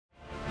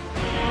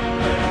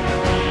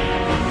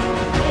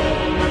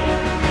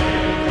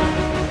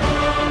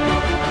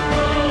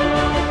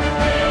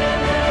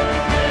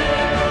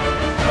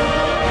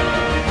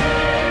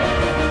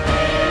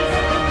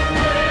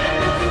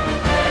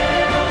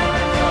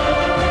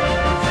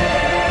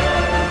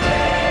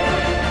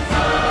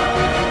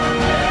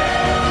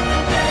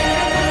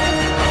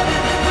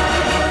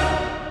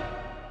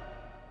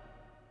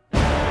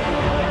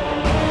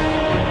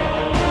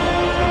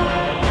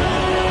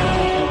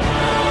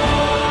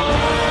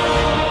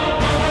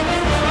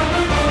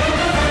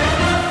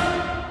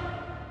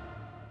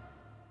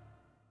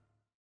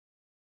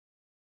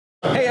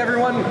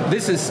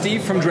This is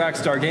Steve from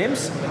Draxtar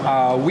Games.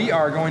 We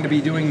are going to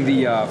be doing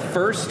the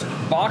first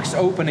box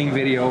opening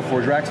video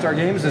for Draxtar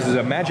Games. This is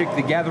a Magic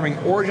the Gathering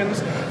Origins,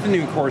 the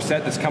new core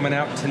set that's coming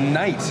out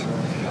tonight.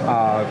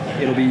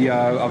 It'll be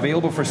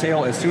available for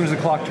sale as soon as the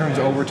clock turns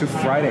over to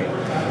Friday.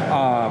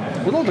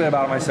 A little bit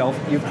about myself.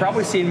 You've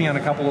probably seen me on a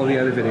couple of the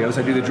other videos.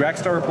 I do the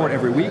Draxtar Report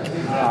every week.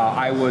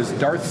 I was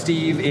Darth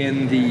Steve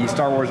in the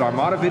Star Wars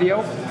Armada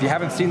video. If you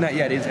haven't seen that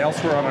yet, it's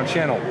elsewhere on our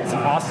channel. It's an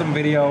awesome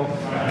video.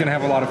 You're going to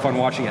have a lot of fun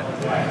watching it.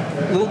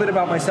 A little bit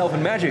about myself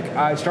and Magic.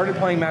 I started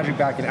playing Magic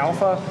back in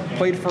Alpha,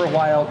 played for a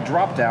while,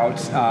 dropped out.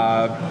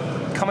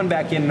 Coming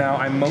back in now,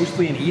 I'm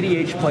mostly an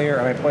EDH player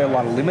and I play a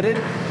lot of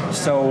Limited.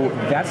 So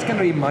that's going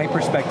to be my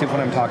perspective when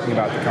I'm talking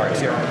about the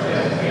cards here.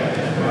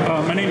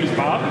 My name is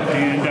Bob,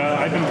 and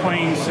I've been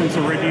playing since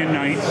Iridian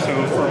Nights,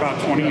 so for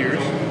about 20 years.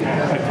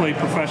 I played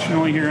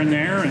professionally here and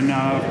there, and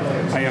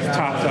I have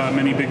topped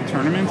many big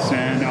tournaments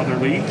and other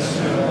leagues.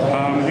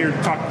 I'm here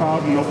to talk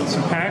about and open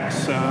some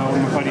packs with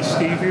my buddy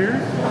Steve here.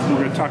 We're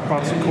going to talk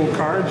about some cool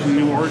cards and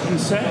new Origin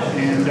set,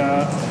 and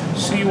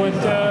see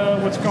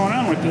what's going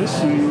on with this,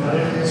 and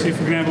see if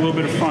we can have a little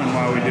bit of fun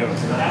while we do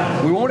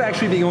it. We won't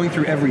actually be going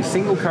through every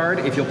single card.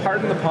 If you'll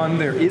pardon the pun,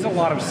 there is a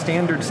lot of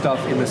standard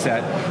stuff in the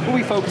set. We'll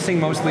be focusing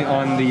mostly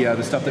on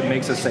the stuff that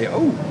makes us say,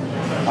 oh,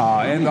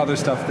 and other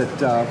stuff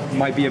that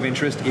might be of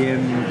interest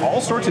in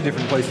all sorts of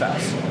different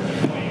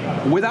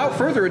playstyles. Without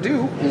further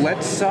ado,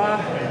 let's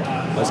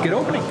get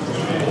opening.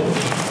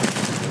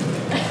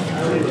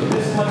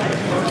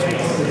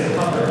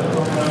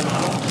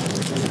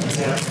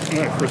 All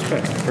right, first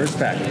pack. First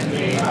pack.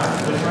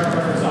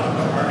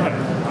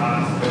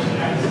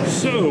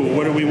 So,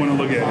 what do we want to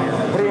look at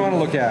here? What do we want to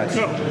look at?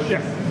 Oh,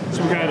 yeah.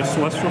 So we got a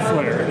Celestial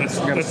Flare. We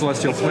got a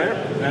Celestial Flare.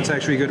 That's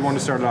actually a good one to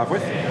start it off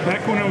with.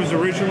 Back when it was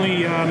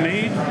originally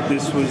made,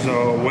 this was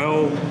a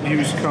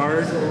well-used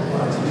card.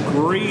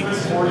 Great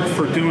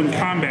for doing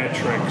combat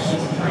tricks.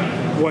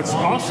 What's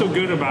also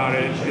good about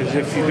it is,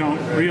 if you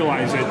don't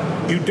realize it,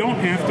 you don't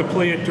have to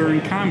play it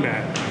during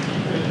combat.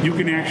 You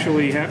can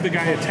actually have the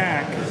guy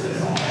attack,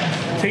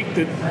 take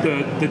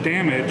the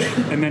damage,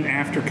 and then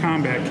after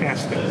combat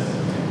cast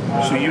it.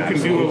 So you can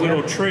do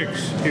little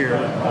tricks here.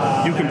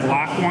 You can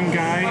block one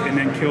guy and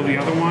then kill the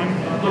other one.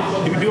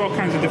 You can do all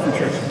kinds of different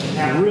tricks.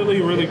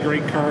 Really, really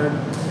great card.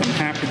 I'm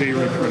happy they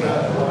reprinted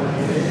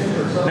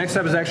it. Next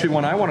up is actually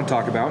one I want to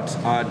talk about,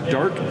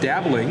 Dark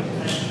Dabbling.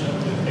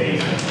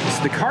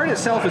 The card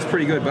itself is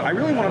pretty good, but I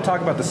really want to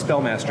talk about the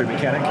Spell Mastery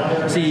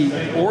mechanic. See,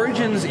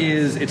 Origins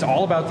it's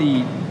all about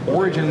the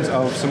origins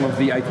of some of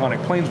the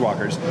iconic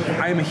Planeswalkers.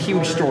 I am a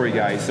huge story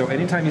guy, so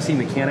anytime you see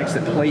mechanics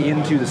that play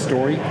into the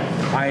story,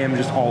 I am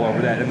just all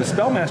over that. And the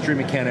Spell Mastery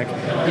mechanic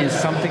is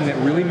something that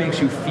really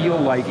makes you feel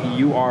like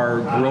you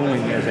are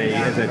growing as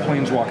a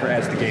Planeswalker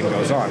as the game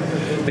goes on.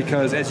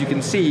 Because as you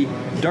can see,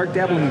 Dark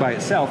Dabbling by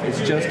itself is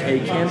just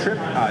a cantrip.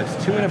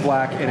 It's 2 and a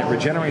black, and it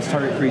regenerates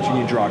target creature and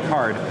you draw a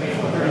card.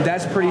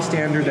 That's pretty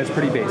standard, that's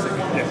pretty basic.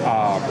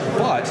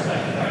 But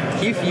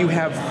if you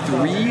have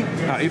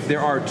if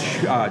there are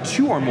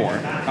two or more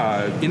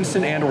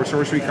instant and or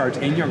sorcery cards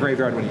in your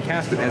graveyard when you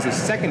cast it, as a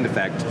second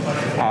effect,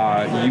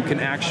 you can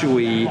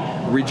actually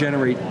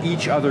regenerate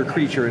each other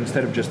creature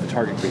instead of just the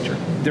target creature.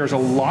 There's a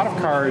lot of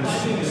cards,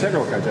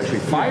 several cards actually,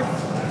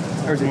 5?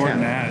 Or is it More 10?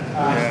 than that.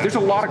 Yeah. There's a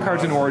lot of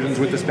cards in Origins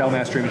with the Spell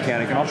Mastery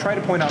mechanic, and I'll try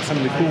to point out some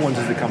of the cool ones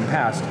as they come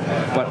past,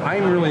 but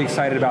I'm really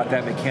excited about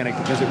that mechanic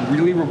because it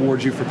really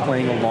rewards you for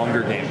playing a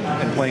longer game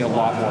and playing a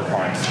lot more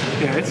cards.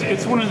 Yeah,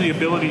 it's one of the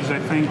abilities I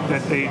think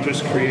that they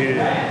just created.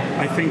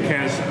 I think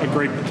has a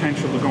great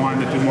potential to go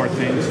on to do more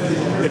things.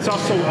 It's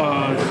also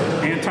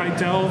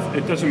anti-delve.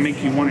 It doesn't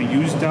make you want to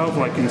use delve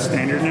like in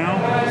standard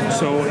now,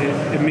 so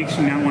it makes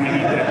you not want to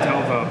eat that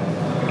delve up.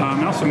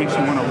 It also makes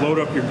you want to load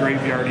up your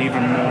graveyard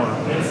even more.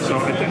 So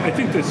I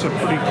think that's a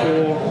pretty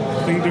cool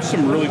thing. There's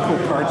some really cool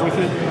cards with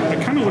it.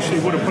 I kind of wish they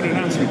would have put it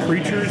on some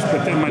creatures,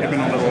 but that might have been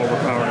a little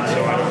overpowered.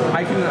 So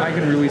I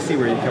can really see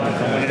where you're coming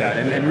from with that.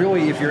 And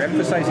really, if you're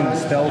emphasizing the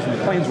spells and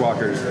the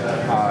Planeswalkers,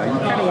 you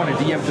kind of want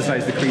to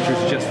de-emphasize the creatures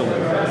just a little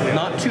bit.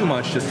 Not too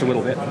much, just a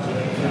little bit.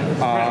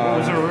 what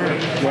was our rare?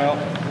 Well,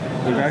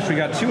 we've actually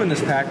got 2 in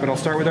this pack, but I'll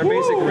start with our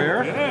basic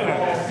rare.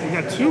 Yeah, we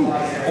got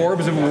 2.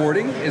 Orbs of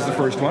Warding is the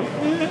first one.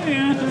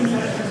 Yeah.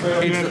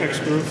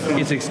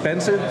 It's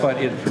expensive, but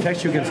it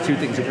protects you against 2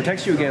 things. It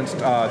protects you against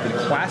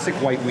the classic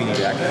white weenie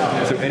deck.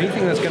 So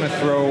anything that's going to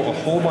throw a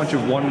whole bunch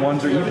of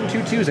 1/1s or even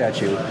 2/2s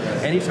at you,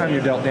 anytime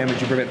you're dealt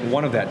damage, you prevent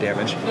 1 of that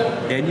damage,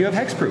 and you have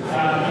hexproof.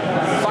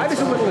 5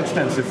 is a little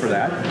expensive for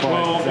that. But,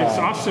 well, it's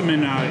awesome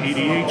in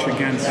EDH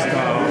against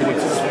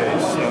what's his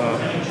face,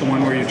 the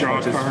one where you draw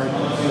a card.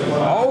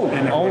 Oh,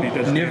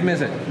 Niv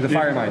Mizzet, the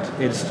Firemind.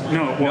 It's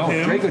no,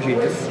 Draco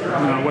genius.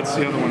 What's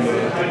the other one?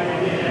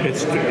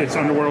 It's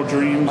Underworld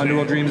Dreams.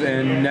 Underworld Dreams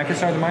and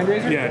Nekazar the Mind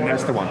Razor? Yeah,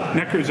 that's the one.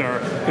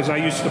 Nekazar, because I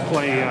used to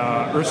play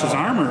Ursa's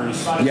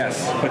Armors.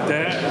 Yes. But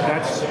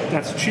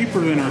that's cheaper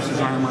than Ursa's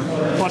Armor.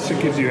 Plus,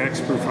 it gives you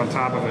Hexproof on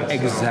top of it. So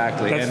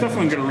exactly. that's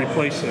definitely going to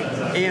replace it.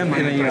 And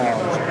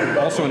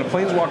also in a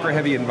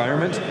Planeswalker-heavy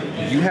environment,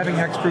 you having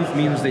Hexproof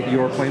means that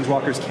your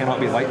Planeswalkers cannot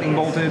be lightning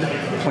bolted.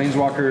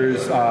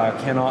 Planeswalkers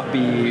cannot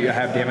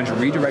have damage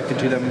redirected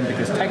to them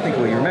because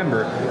technically,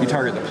 remember, you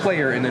target the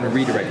player and then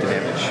redirect the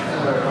damage.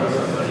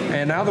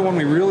 And now the one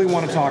we really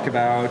want to talk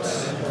about,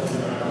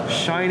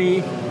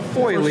 shiny,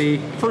 foily.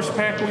 First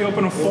pack we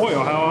open a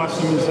foil. How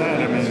awesome is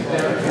that? I mean,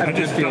 I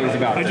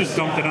just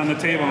dumped it on the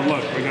table and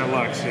look, we got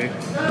luck, see?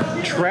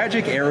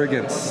 Tragic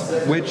Arrogance,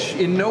 which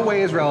in no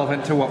way is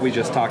relevant to what we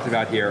just talked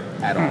about here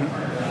at all.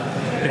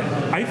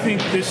 Yeah, I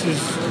think this is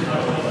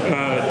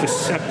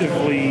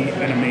deceptively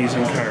an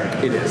amazing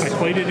card. It is. I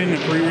played it in the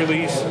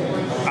pre-release.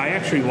 I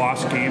actually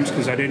lost games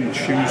because I didn't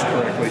choose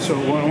correctly. So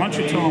why don't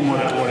you tell them what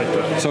it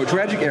does? So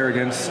Tragic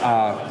Arrogance,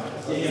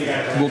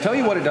 we'll tell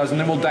you what it does, and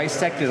then we'll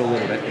dissect it a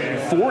little bit.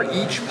 For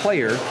each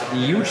player,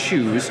 you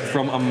choose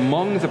from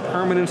among the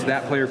permanents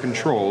that player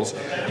controls,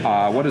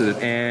 what is it?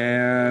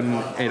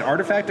 An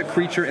artifact, a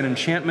creature, an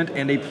enchantment,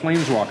 and a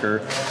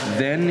planeswalker.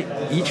 Then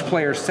each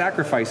player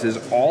sacrifices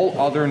all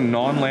other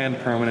non-land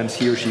permanents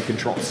he or she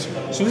controls.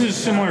 So this is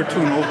similar to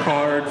an old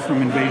card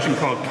from Invasion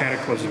called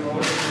Cataclysm,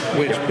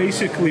 which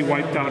basically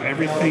wiped out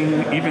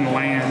everything, even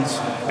lands,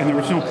 and there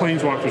was no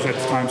planeswalkers at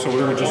the time, so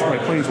we were just by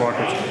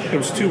planeswalkers. It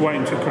was 2 white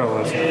and 2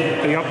 colorless.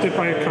 They upped it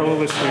by a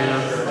colorless here,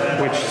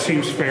 which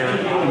seems fair,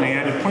 and they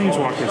added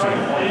planeswalkers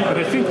in. But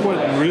I think what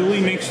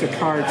really makes the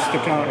card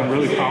stick out and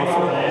really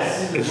powerful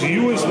is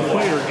you as the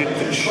player get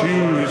to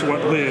choose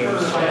what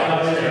lives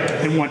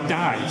and what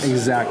dies.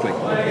 Exactly.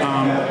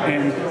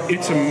 And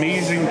it's an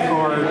amazing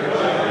card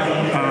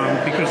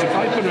because if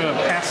I put a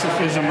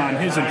pacifism on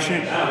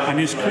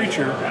his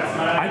creature,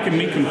 I can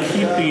make him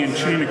keep the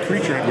enchanted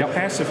creature I put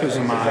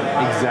pacifism on.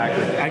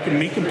 Exactly. I can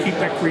make him keep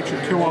that creature,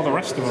 kill all the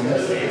rest of them.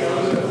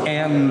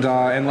 And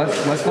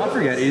let's not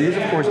forget, it is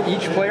of course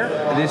each player.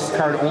 This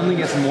card only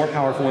gets more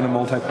powerful in a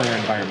multiplayer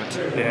environment.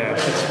 Yeah,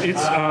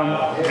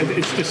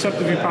 it's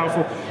deceptively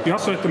powerful. You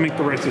also have to make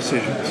the right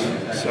decisions.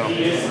 So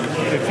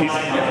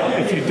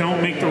if you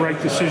don't make the right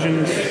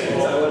decisions,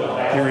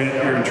 you're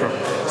in trouble.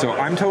 So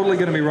I'm totally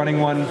going to be running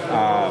one.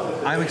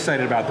 I'm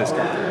excited about this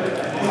card.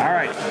 All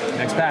right,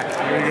 next pack.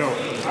 There you go.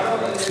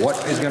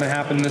 What is going to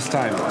happen this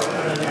time?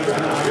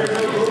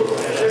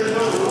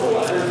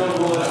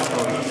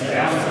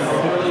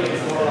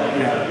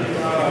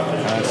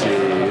 Let's see.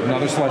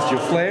 Another Celestial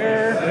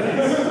Flare.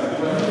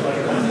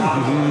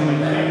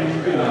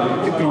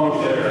 Keep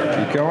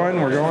going.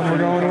 We're going.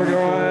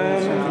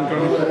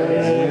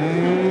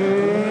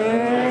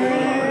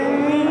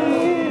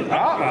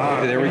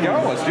 There we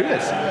go. Let's do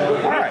this.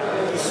 All right.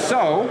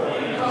 So,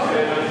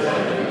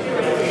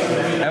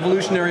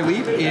 Evolutionary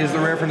Leap is the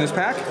rare from this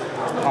pack.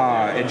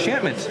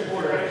 Enchantment.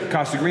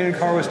 Cost a green and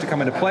colorless to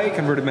come into play.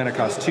 Converted mana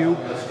cost 2.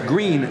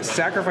 Green,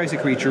 sacrifice a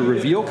creature.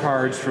 Reveal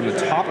cards from the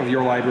top of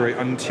your library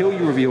until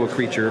you reveal a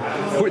creature.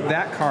 Put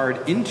that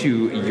card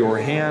into your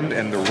hand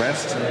and the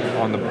rest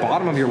on the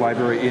bottom of your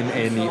library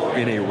in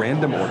a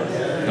random order.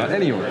 Not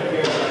any order.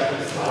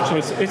 So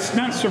it's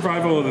not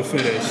survival of the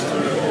fittest.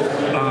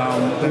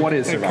 What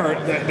is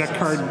survival? That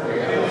card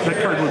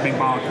would be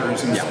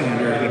bonkers in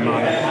standard in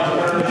mine.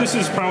 But this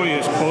is probably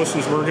as close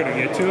as we're going to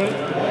get to it.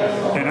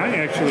 And I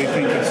actually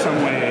think in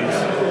some ways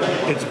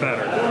it's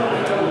better.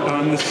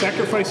 The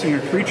sacrificing a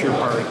creature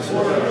part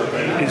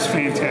is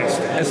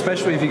fantastic.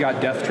 Especially if you got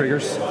death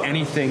triggers.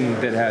 Anything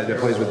that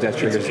plays with death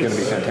triggers is going to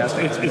be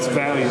fantastic. It's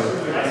value.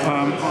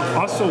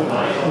 Also,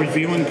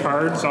 revealing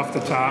cards off the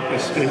top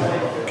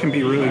it can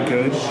be really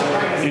good.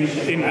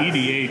 In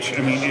EDH,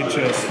 I mean,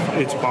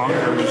 it's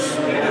bonkers.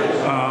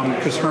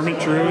 Because Hermit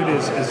Druid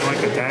is like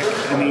a deck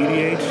in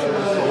EDH,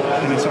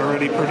 and it's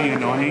already pretty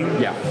annoying.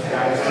 Yeah.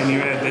 And you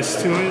add this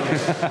to it.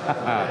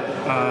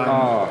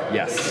 Oh,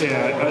 yes.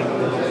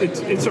 Yeah,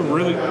 it's a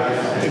really,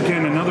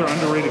 again, another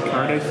underrated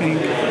card, I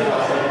think.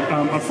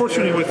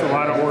 Unfortunately, with a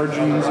lot of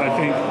Origins, I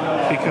think,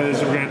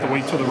 because we're going to have to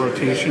wait till the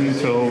rotation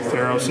until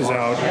Theros is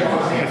out,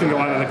 I think a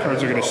lot of the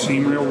cards are going to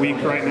seem real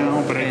weak right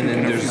now, but I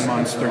think in a few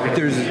months they're going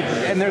to...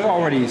 There's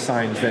already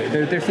signs that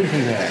they're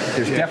thinking that.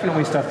 There's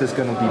definitely stuff that's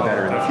going to be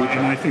better in the future.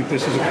 And I think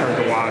this is a card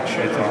to watch,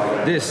 I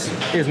think. This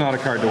is not a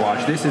card to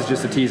watch. This is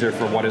just a teaser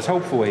for what is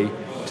hopefully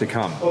to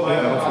come.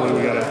 Yeah, hopefully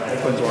we got a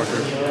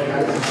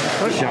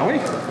Planeswalker. Shall we?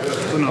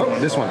 No,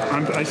 this one.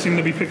 I seem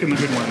to be picking the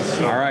good ones.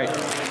 So. All right.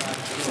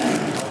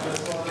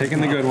 Picking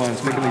the good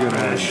ones.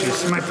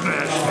 This is my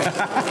passion.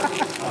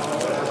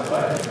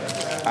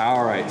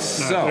 All right,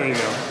 so there you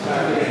go.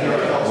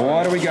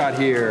 What do we got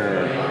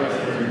here?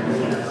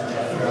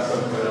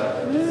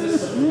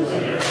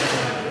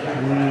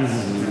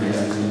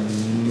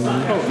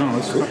 Oh, no,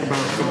 this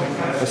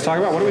Let's talk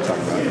about, what are we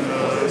talking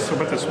about? So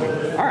about this one.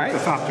 All right. The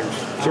Thopters.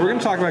 So we're going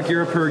to talk about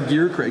I'll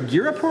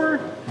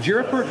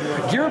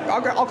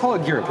call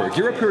it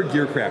Gearapur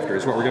Gear Crafter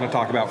is what we're going to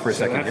talk about for a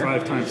second That here.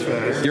 5 times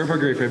fast. Gearapur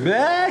Gear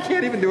Crafter. I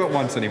can't even do it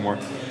once anymore.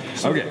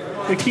 Okay.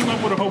 They came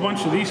up with a whole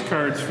bunch of these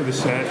cards for the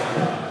set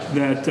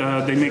that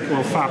they make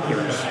little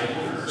Thopters.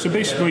 So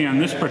basically on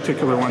this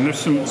particular one, there's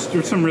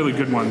some really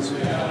good ones.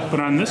 But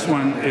on this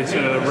one, it's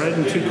a red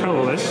and 2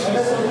 colorless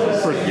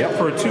for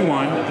a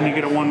 2/1, and you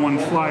get a 1/1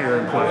 flyer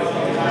in play.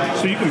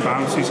 So you can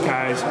bounce these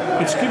guys.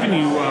 It's giving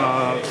you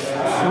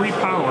 3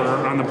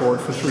 power on the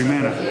board for 3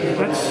 mana.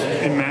 That's,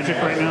 in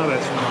Magic right now,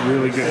 that's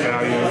really good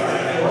value.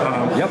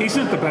 He's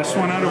not the best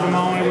one out of them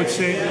all, I would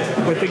say,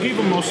 but they gave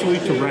him mostly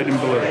to red and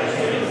blue.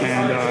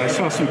 And I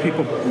saw some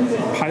people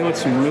pilot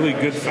some really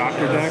good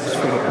Thopter decks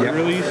for the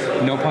pre-release.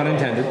 No pun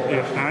intended.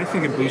 Yeah, I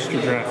think a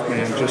booster draft,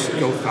 man, just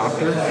go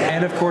Thopter.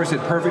 And of course,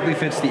 it perfectly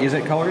fits the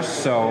Izzet colors,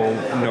 so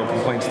no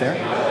complaints there.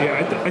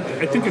 Yeah,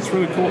 I think it's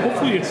really cool.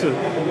 Hopefully, it's a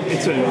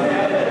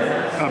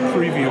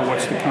preview of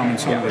what's to come in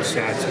some of the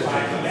stats.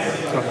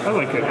 So I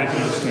like it. I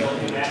think it's neat.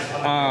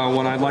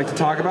 One I'd like to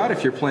talk about,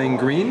 if you're playing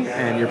green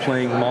and you're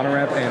playing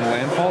Monorep and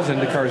Landfalls,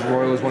 Indikar's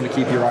Royal is one to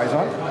keep your eyes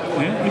on.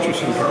 Yeah,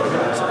 interesting.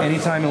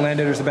 Anytime a land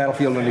enters the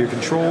battlefield under your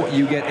control,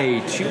 you get a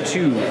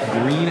 2/2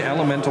 green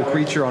elemental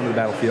creature onto the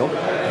battlefield.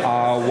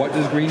 What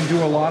does green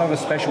do a lot of,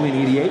 especially in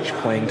EDH?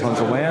 Playing tons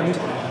of land.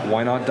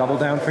 Why not double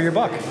down for your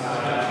buck?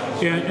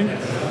 Yeah, and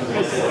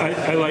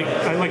I like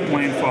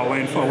Landfall.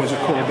 Landfall was a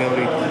cool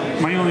ability.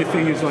 My only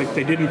thing is, like,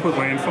 they didn't put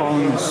Landfall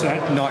in the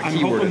set. I'm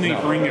hoping they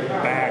bring it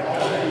back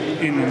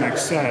in the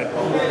next set.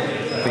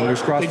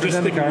 Fingers crossed. They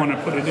just didn't want to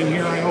put it in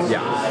here, I hope.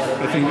 Yeah.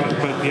 I think,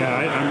 but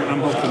yeah,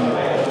 I'm hoping.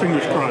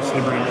 Fingers crossed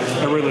they bring it.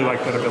 I really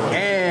like that ability.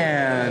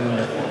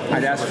 And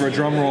I'd ask for a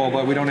drum roll,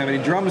 but we don't have any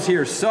drums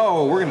here,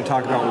 so we're going to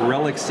talk about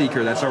Relic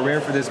Seeker. That's our rare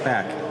for this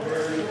pack.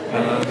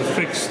 The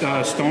fixed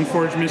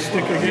Stoneforge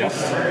Mystic, I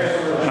guess.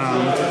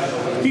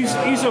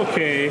 He's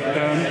okay.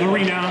 The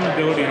Renown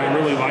ability I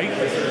really like.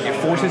 It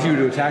forces you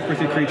to attack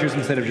with your creatures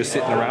instead of just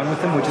sitting around with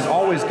them, which is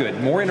always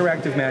good. More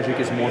interactive Magic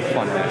is more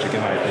fun Magic,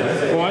 in my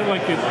opinion. Well, I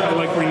like it. I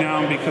like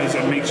Renown because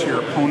it makes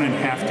your opponent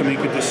have to make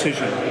a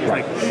decision.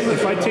 Right. Like,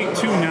 if I take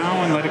 2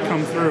 now and let it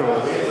come through,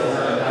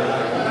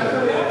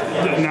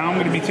 now I'm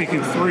going to be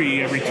taking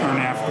 3 every turn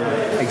after.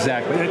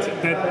 Exactly.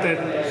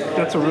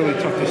 That's a really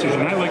tough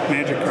decision. I like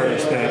Magic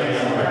cards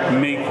that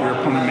make your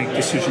opponent make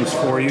decisions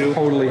for you.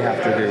 Totally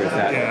have to agree with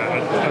that.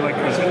 Yeah, I like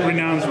this.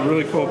 Renown's a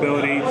really cool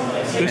ability.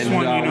 This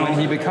one, when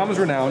he becomes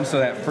renowned, so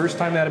that first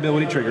time that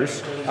ability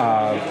triggers,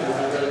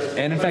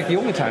 and in fact the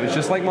only time, it's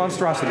just like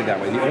Monstrosity that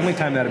way, the only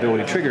time that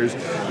ability triggers,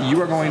 you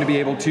are going to be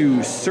able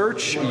to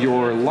search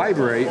your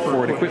library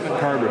for an equipment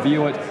card,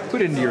 reveal it,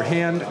 put it into your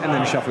hand, and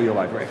then shuffle your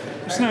library.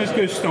 It's not as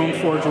good as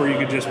Stoneforge where you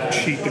could just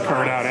cheat the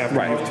card out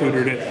after you've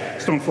tutored it.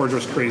 Stoneforge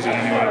was crazy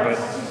anyway, but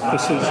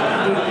this has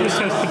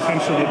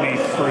potential to be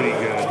pretty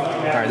good.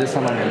 All right, this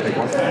time I'm going to pick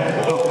one.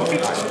 Oh,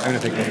 okay. I'm going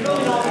to pick one.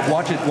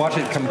 Watch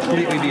it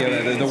completely be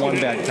the one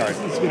bad card.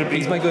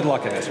 He's my good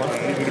luck in this one.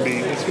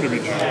 It's going to be.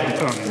 I'm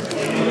telling you.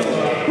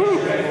 Woo!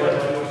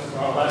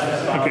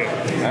 Okay.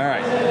 All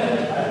right.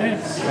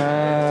 Let's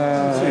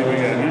see if we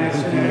got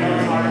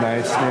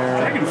nice snare.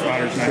 Dragon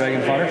Fodder's nice.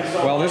 Dragon Fodder.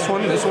 Well, this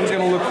one's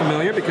going to look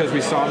familiar because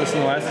we saw this in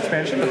the last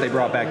expansion, but they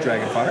brought back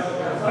Dragon Fodder.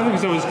 I think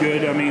it's always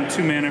good. I mean,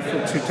 2 mana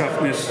for 2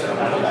 toughness,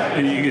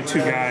 and you get 2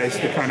 guys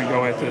to kind of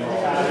go at the,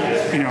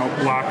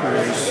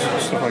 blockers,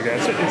 stuff like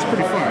that. It's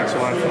pretty fun. It's a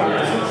lot of fun.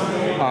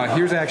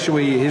 Here's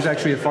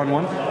actually a fun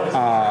one.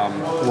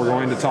 We're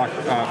going to talk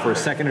for a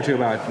second or two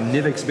about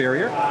Nivix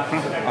Barrier.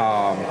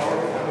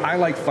 I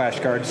like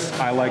flashcards.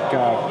 I like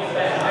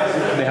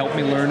they help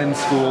me learn in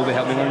school. They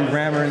help me learn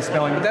grammar and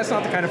spelling. But that's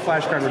not the kind of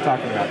flashcard we're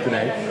talking about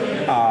today.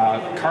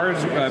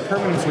 Cards,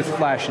 permanents with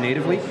flash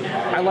natively.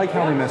 I like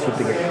how they mess with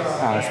the game,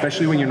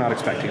 especially when you're not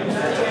expecting them.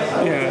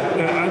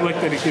 Yeah, I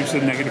like that it gives a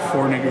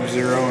 -4,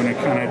 -0, and it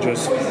kind of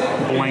just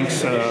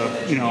blanks a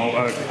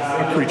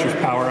creature's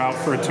power out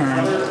for a turn.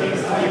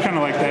 I kind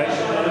of like that.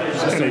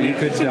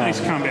 It's a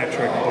nice combat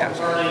trick. Yeah.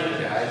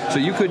 So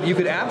you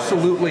could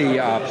absolutely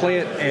play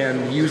it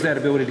and use that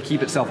ability to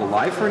keep itself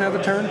alive for another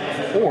turn,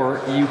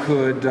 or you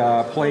could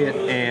play it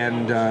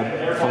and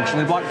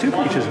functionally block 2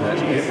 creatures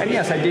with it. And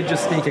yes, I did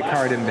just sneak a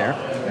card in there.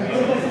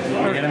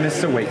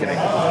 Animist's Awakening.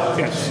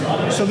 Yes.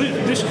 So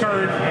this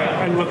card,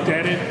 I looked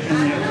at it,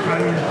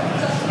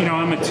 and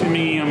I'm a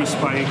Timmy, I'm a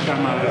Spike,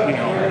 I'm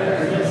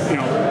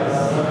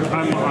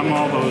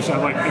all those. I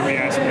like every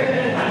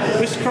aspect.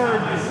 This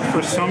card,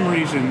 for some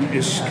reason,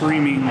 is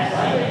screaming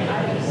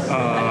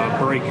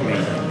break me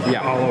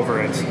all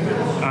over it.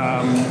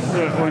 Why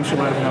don't you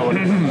let them know what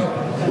it is?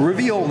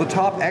 Reveal the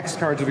top X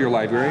cards of your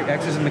library.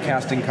 X is in the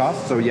casting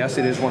cost, so yes,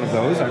 it is one of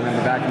those. I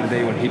remember back in the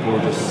day when people were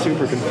just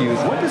super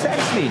confused. What does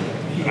X mean?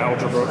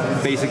 Algebra.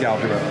 Basic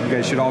algebra. You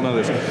guys should all know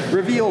this.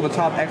 Reveal the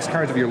top X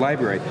cards of your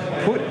library.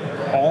 Put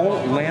all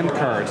land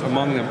cards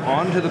among them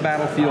onto the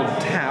battlefield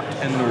tapped,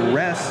 and the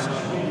rest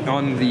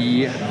on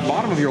the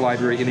bottom of your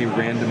library in a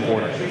random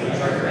order.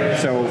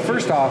 So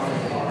first off,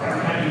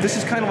 This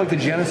is kind of like the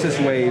Genesis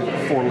wave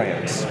for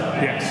lands.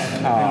 Yes.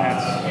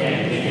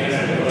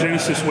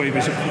 Genesis Wave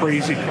is a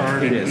crazy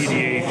card in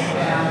EDH.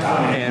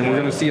 And we're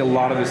going to see a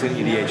lot of this in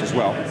EDH as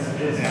well.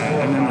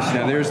 Yeah, and then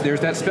now there's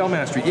that spell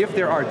mastery. If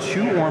there are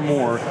 2 or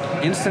more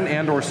instant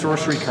and or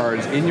sorcery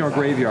cards in your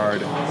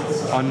graveyard,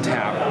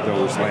 untap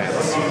those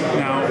lands.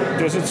 Now,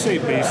 does it say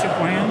basic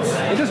lands?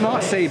 It does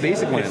not say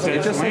basic lands.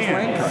 It just says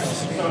land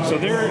cards. So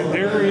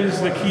there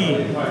is the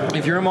key.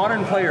 If you're a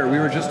modern player, we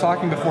were just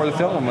talking before the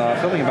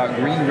filming about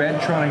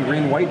green-red Tron and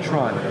green-white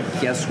Tron.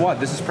 Guess what?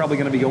 This is probably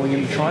going to be going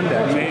into Tron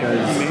decks.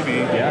 Maybe.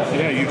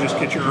 Yeah, you just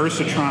get your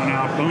Ursatron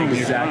out, boom,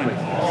 exactly.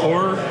 You're done.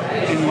 Or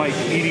in like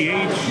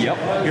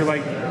EDH, you're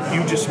like,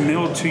 you just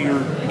milled to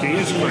your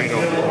Gaze Cradle.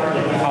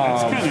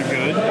 That's kind of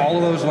good. All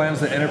of those lands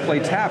that enter play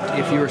tapped,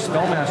 if you're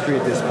spell mastery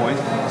at this point,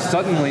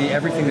 suddenly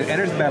everything that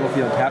enters the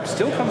battlefield tapped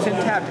still comes in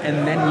tapped,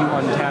 and then you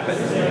untap it.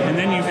 And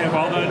then you have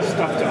all that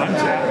stuff to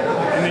untap,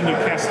 and then you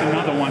cast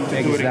another one to do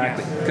it again.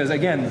 Exactly. Because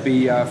again,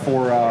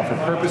 for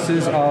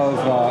purposes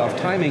of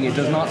timing, it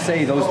does not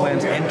say those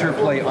lands enter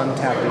play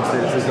untapped.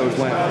 Instead, it says those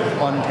lands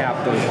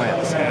untap those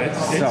lands.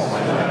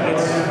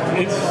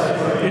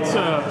 It's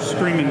a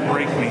scream and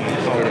break me.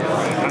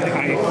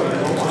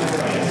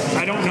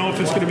 I don't know if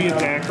it's going to be a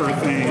deck or a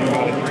thing,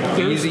 but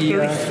it's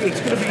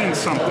going to be in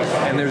something.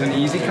 And there's an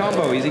easy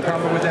combo. Easy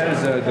combo with that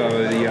is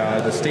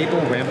the staple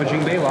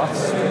Rampaging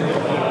Baloths.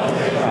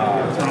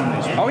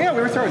 Oh yeah,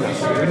 we were throwing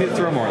this. We need to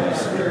throw more of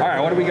this. All right,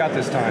 what do we got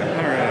this time?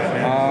 All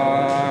right.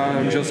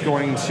 I'm just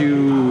going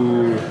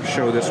to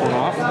show this one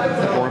off.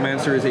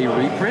 Oromancer is a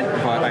reprint,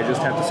 but I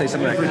just have to say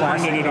something like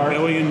classic. Reprinted it a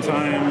billion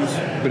times.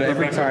 But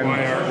every time,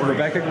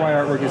 Rebecca Guay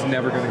artwork is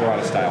never going to go out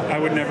of style. I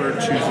would never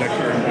choose that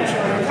card in Booster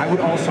Draft. I would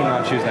also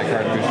not choose that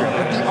card in Booster Draft.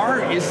 But the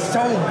art is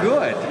so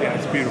good. Yeah,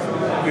 it's beautiful.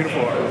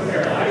 Beautiful art.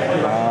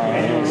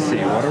 Let's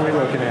see, what are we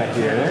looking at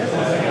here?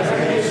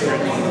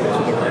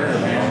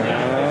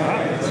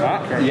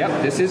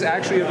 Yep, this is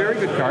actually a very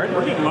good card.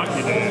 We're getting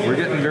lucky today. We're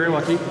getting very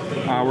lucky.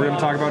 We're going to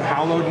talk about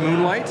Hallowed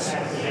Moonlight.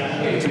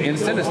 It's an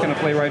instant. It's going to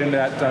play right into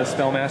that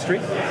spell mastery.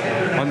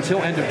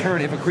 Until end of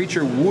turn, if a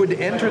creature would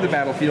enter the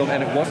battlefield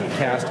and it wasn't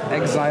cast,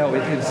 exile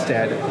it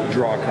instead,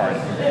 draw a card.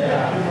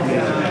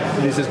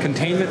 This is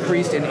Containment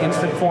Priest in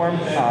instant form.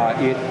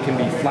 It can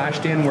be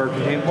flashed in where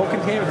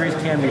Containment Priest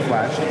can be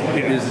flashed.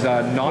 It is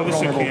not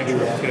vulnerable. It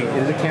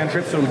is a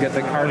cantrip, so it'll get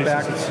the card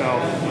back.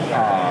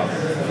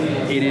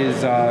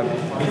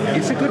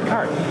 It's a good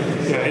card.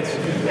 Yeah,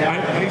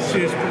 I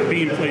see it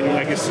being played in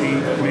Legacy,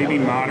 maybe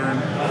Modern.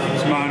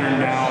 It's Modern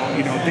now.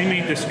 You know, they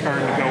made this card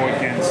to go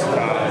against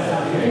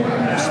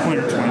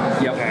Splinter Twin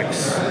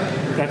decks.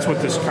 That's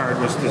what this card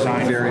was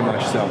designed for. Very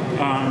much so.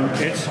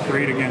 It's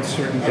great against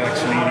certain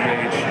decks in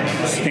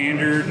EDH.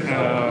 Standard,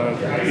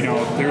 you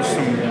know, there's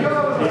some,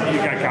 you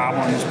got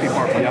goblins, people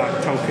are putting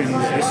out tokens.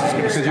 This is going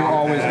to because you're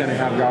always going to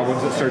have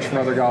goblins that search for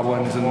other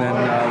goblins, and then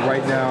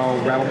right now,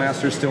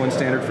 Rabblemaster's still in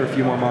Standard for a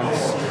few more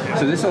months.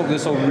 So this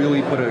will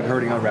really put a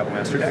hurting on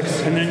Rabblemaster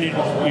decks. And then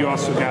you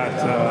also got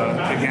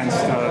against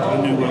the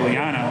new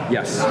Liliana.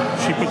 Yes.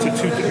 She puts a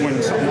 2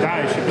 when something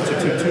dies, she puts a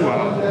 2/2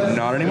 out.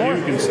 Not anymore.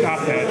 You can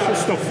stop that. She'll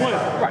still flip.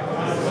 Right.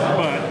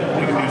 But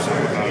you can do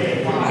something about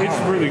it. It's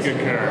a really good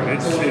card.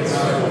 It's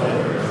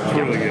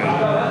really good.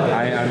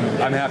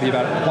 I'm happy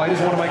about it. White is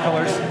one of my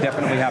colors.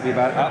 Definitely happy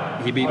about it.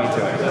 Oh, he beat me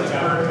to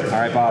it. All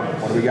right, Bob.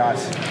 What do we got?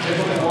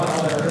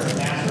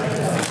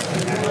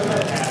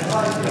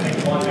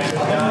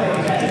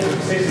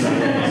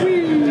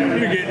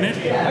 You're getting it.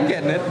 I'm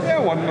getting it. Yeah,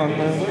 one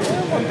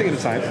thing at a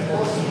time.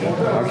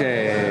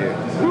 Okay.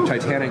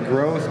 Titanic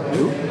Growth.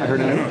 Ooh, I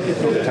heard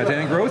it.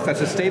 Titanic Growth,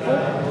 that's a staple.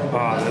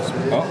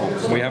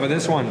 Uh-oh. We have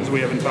this one.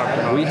 We haven't talked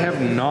about We have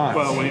not.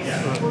 Well,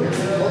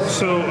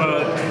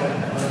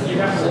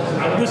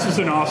 this is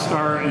an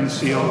all-star in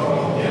sealed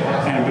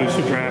and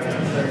booster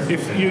draft.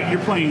 If you're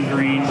playing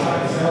green,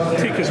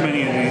 take as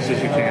many of these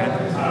as you can.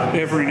 They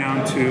have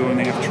Renown 2 and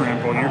they have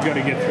Trample. You've got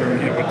to get through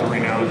and hit with the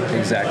Renown.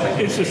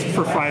 Exactly. It's just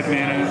for 5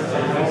 mana,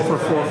 for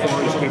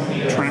 4/4 is good.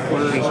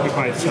 Trampler is good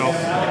by itself.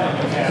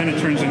 Then it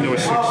turns into a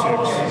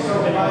 6/6.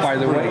 By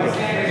the way,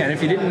 and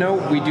if you didn't know,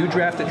 we do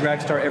draft at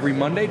Draxtar every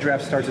Monday.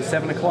 Draft starts at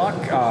 7 o'clock.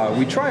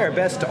 We try our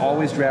best to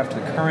always draft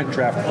the current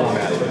draft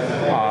format.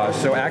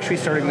 So actually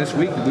starting this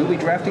week, we'll be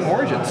drafting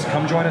Origins.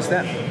 Come join us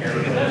then.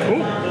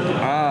 Cool.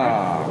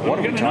 What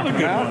are we talking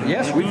about?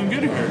 Yes, we're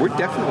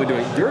definitely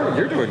doing.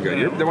 You're doing good.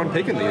 You're the one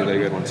picking the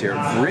good ones here.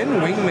 Vryn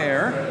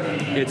Wingmare.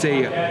 It's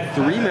a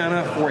 3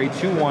 mana for a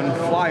 2/1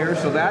 flyer,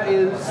 so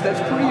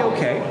that's pretty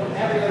okay.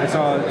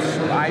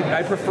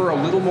 I prefer a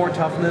little more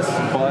toughness,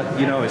 but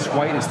you know it's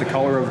white. It's the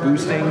color of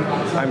boosting.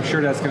 I'm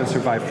sure that's going to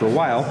survive for a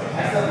while.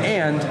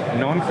 And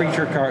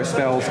non-creature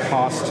spells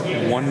cost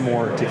 1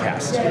 more to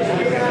cast.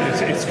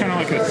 It's kind of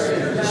like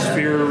a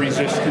sphere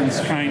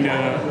resistance kind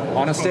of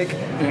on a stick.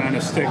 Yeah, on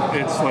a stick.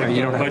 It's like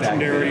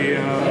legendary.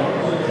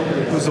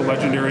 Was a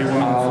legendary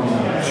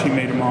one. She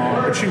made them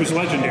all, but she was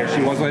legendary.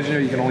 She was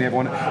legendary. You can only have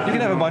one. You can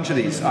have a bunch of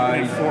these. I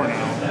have 4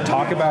 now.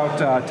 Talk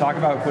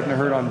about putting a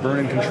hurt on burn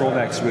and control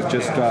decks with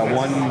just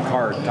 1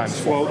 card times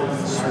 4.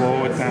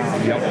 Slow it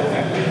down. Yep.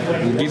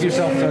 Give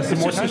yourself some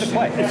more time to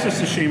play. It's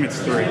just a shame it's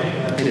 3.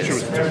 It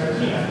is.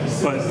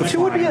 But the 2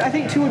 would be, I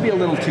think 2 would be a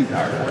little too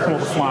powerful. Well,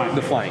 the flying.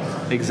 The flying,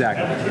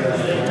 exactly.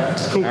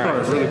 Cool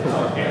card, really cool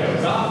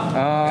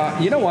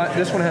card. You know what?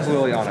 This one has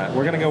Liliana.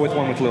 We're gonna go with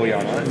one with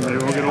Liliana.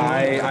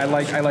 I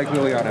like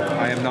Liliana.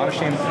 I am not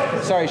ashamed.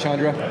 Sorry,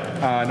 Chandra.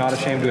 Not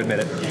ashamed to admit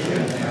it.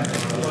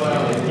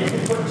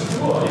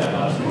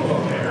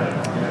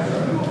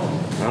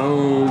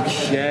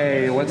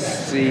 Okay, let's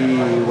see.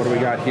 What do we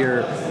got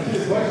here?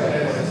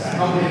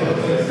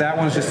 That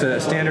one's just a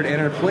standard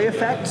interplay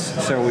effect.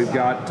 So we've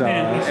got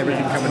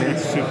everything coming in.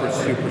 Super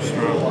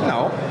strong.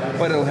 No,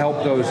 but it'll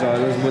help those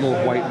little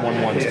white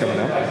 1/1s coming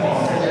up.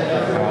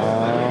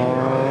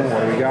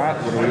 What do we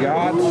got? What do we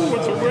got?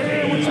 What's a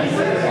rare?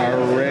 Our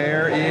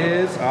rare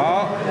is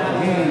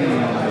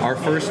our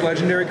first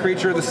legendary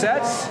creature of the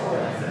sets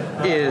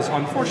is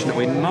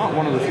unfortunately not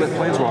one of the flip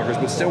planeswalkers,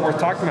 but still worth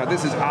talking about.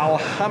 This is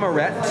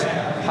Alhamaret,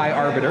 High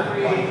Arbiter.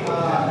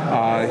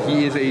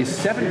 He is a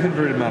 7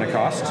 converted mana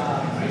cost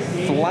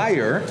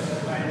flyer,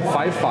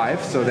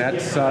 5/5, so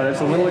that's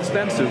a little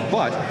expensive.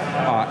 But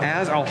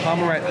as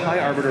Alhamaret High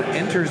Arbiter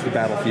enters the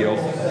battlefield,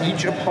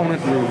 each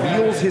opponent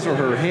reveals his or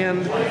her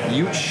hand.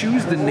 You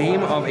choose the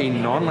name of a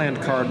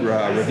non-land card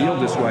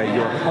revealed this way.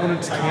 Your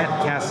opponents can't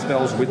cast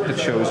spells with the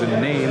chosen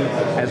name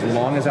as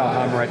long as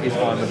Alhamaret is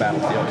on the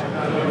battlefield.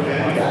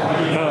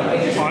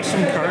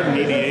 Awesome card in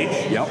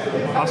EDH. Yep.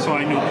 Also,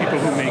 I know people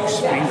who make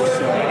Sphinx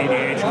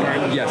EDH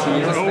cards. Yes, he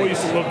is They're a always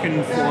Sphinx.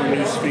 looking for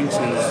new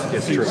Sphinxes.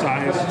 It's true.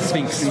 Sphinxoid,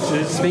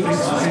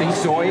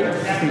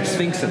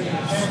 Sphinxin.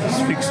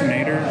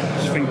 Sphinxinator,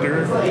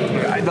 Sphincter.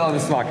 No,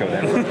 let's not go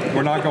there.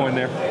 We're not going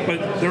there.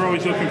 But they're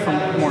always looking for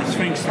more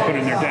Sphinx to put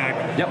in their deck.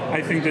 Yep.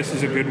 I think this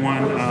is a good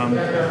one.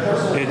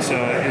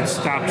 It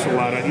stops a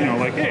lot of,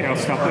 like, hey, I'll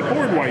stop that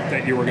board wipe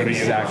that you were going to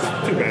Exactly.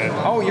 use. Too bad.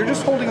 Oh, you're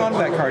just holding on to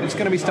that card. It's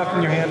going to be stuck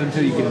in your hand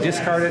until you can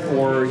discard it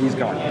or he's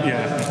gone.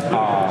 Yeah.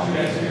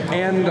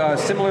 And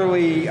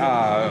similarly,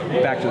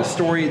 back to the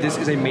story, this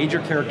is a major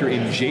character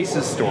in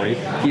Jace's story.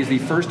 He is the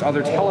first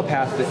other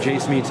telepath that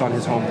Jace meets on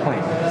his home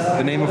plane,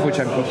 the name of which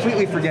I'm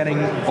completely forgetting,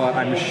 but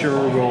I'm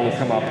sure will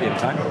come up in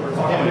time.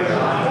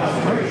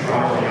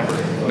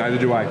 Neither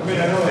do I.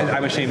 And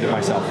I'm ashamed of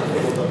myself.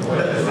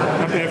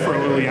 Not bad for a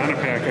Liliana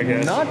pack, I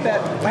guess. Not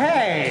bad.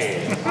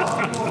 Hey!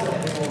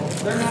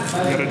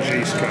 Got a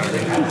Jace card.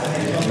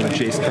 A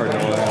Jace card in a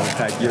Liliana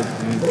pack. You're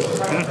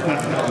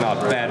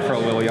not bad for a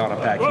Liliana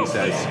pack, he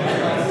says.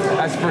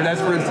 That's for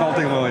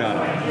insulting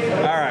Liliana.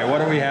 All right, what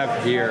do we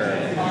have here?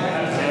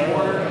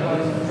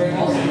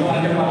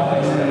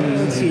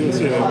 Let's see what's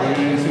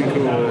anything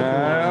cool.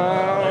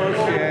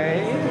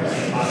 Okay.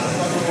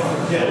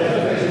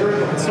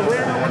 It's a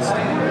rare.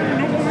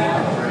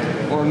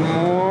 One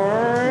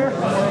more.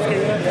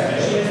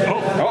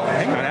 Oh,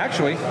 hang on.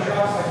 Actually,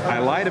 I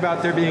lied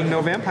about there being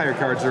no vampire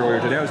cards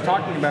earlier today. I was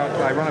talking about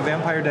I run a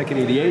vampire deck in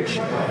EDH.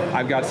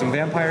 I've got some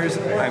vampires.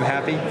 I'm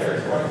happy.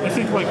 I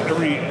think like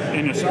every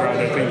Innistrad,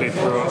 I think they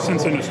throw,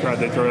 since Innistrad,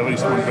 they throw at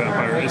least one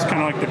vampire. It's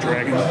kind of like the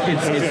dragon.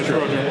 It's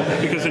true.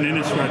 Because in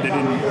Innistrad,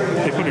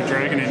 they put a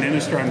dragon in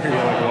Innistrad and people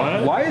are like,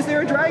 what? Why is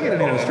there a dragon in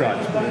Innistrad?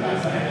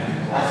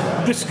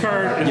 This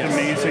card is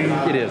amazing.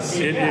 It is.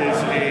 It is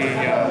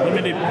a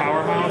limited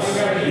powerhouse.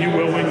 You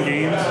will win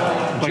games.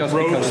 Like Just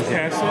Rogue's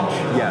Passage.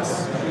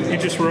 Yes. You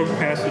just Rogue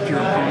Passage your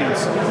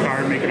opponent's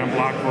card, make it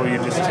unblockable, you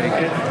just take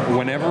it.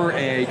 Whenever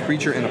a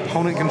creature an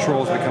opponent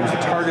controls becomes the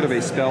target of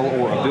a spell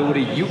or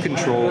ability you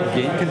control,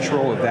 gain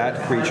control of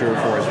that creature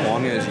for as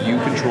long as you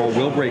control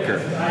Willbreaker.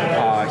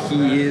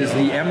 He is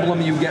the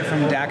emblem you get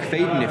from Dak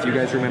Faden, if you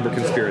guys remember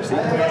Conspiracy.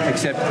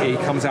 Except he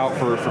comes out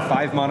for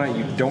 5 mana.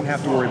 You don't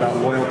have to worry about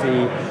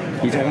loyalty.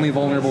 He's only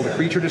vulnerable to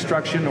creature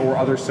destruction or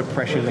other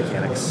suppression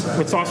mechanics.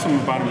 What's awesome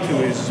about him too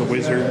is he's a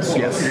wizard. So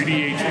Yes. if you're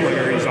EDH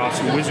player, he's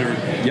awesome wizard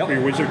for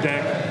your wizard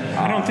deck.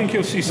 I don't think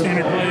you'll see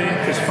standard play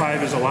because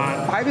 5 is a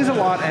lot. 5 is a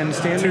lot, and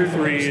standard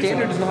 2-3 is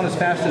is not as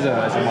fast as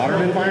a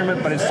modern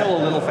environment, but it's still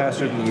a little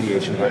faster than the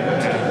EDH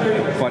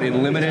environment. But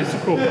in limited, he's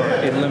going to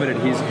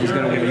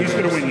win. He's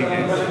going to win you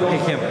games.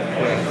 Pick him.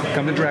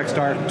 Come to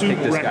Draxtar. Take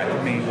this guy.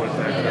 Me with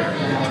that card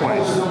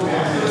twice.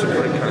 It's a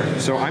great card.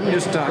 So I'm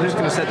just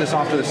going to set this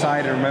off to the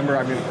side, and remember,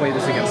 I'm going to play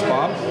this against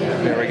Bob.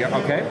 There we go.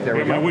 Okay, there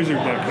we I got my go. wizard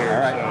deck here. All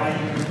right.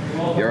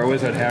 You're a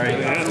wizard, Harry.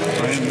 So. I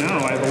am now.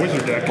 I have a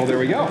wizard deck. Well, there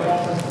we go.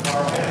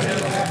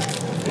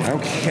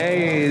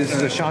 Okay, this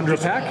is a Chandra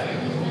pack.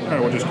 All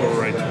right, we'll just go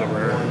right to the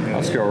rare.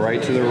 Let's go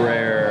right to the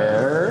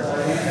rare.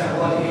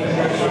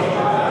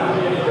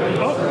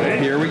 Oh, hey.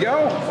 Here we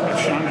go.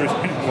 Chandra's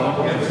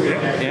emblem.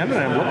 Yeah. And an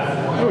emblem.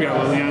 Oh, we got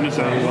Liliana's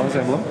emblem.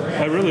 Emblem.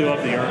 I really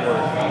love the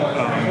artwork.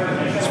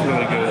 It's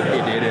really good.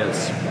 It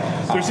is.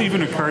 There's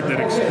even a card that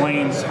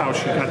explains how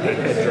she got that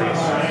headdress.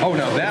 Oh,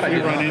 no, that I If you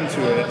did run not.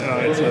 into it,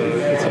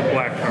 it's a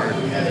black card.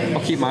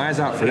 I'll keep my eyes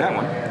out for that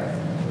one.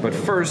 But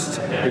first,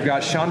 we've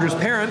got Chandra's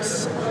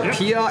parents,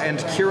 Pia and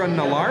Kira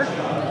Nalar.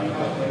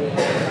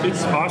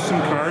 It's an awesome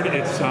card.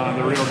 It's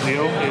the real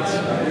deal.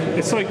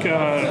 It's like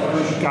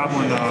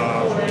Goblin,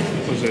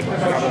 was it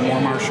Goblin War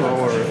Marshal,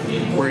 or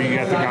where you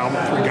got the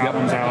 3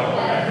 goblins out.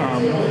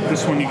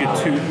 This one you get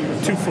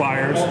two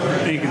flyers,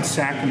 and you can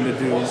sack them to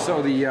do.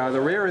 So the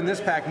rare in this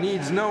pack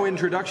needs no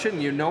introduction.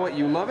 You know it,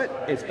 you love it.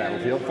 It's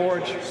Battlefield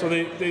Forge. So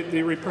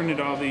they reprinted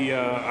all the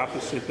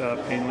opposite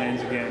pain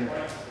lands again.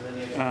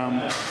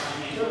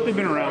 They've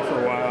been around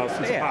for a while,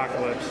 since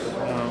Apocalypse.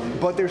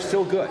 But they're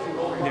still good.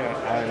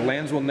 Yeah.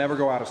 Lands will never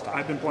go out of stock.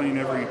 I've been playing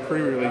every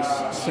pre-release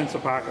since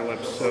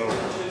Apocalypse, so,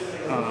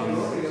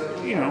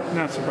 you know,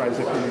 not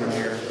surprised they put them in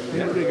here.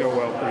 Yeah. They go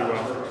well, pretty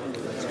well.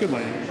 It's good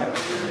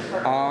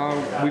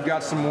land. We've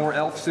got some more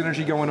elf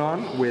synergy going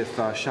on with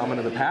Shaman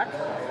of the Pack.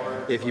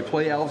 If you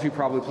play elves, you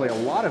probably play a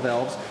lot of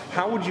elves.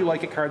 How would you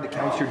like a card that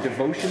counts your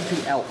devotion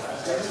to elf?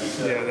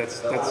 Yeah,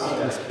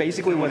 that's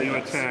basically what you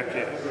attack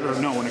it, or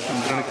no, when it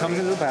comes out. When it comes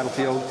into the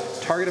battlefield,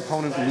 target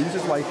opponent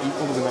loses life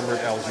equal to the number of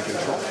elves you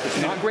control.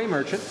 It's not Grey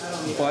Merchant,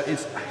 but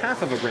it's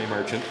half of a Grey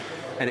Merchant,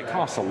 and it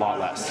costs a lot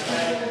less.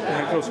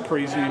 And it goes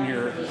crazy in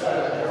your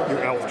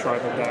elf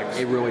tribal decks.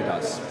 It really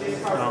does.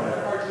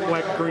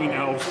 Black-green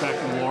elves back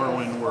in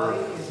Lorwyn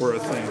were a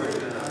thing.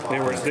 They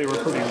were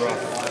pretty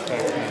rough back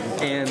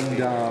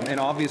then. And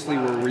obviously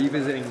we're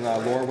revisiting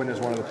Lorwyn as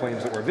one of the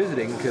planes that we're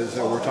visiting, because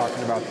we're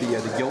talking about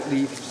the Gilt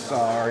Leafs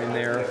are in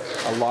there.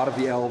 A lot of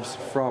the elves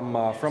from the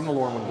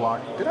Lorwyn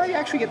block. Did I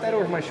actually get that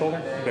over my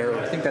shoulder? Barely.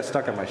 I think that's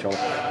stuck on my shoulder.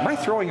 My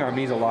throwing arm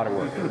needs a lot of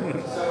work.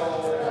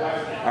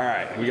 All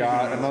right, we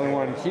got another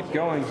one. Keep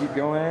going, keep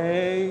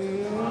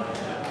going.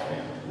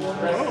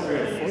 Oh,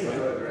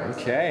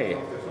 Okay.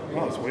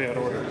 it's way out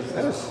of order.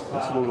 That's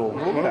a little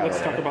Well, better. let's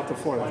talk about the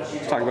foil.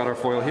 Let's talk about our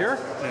foil here.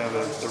 Yeah,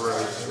 the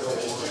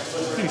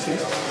rose. Decent.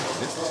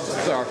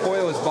 So our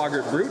foil is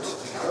Boggart Brute.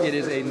 It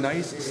is a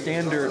nice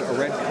standard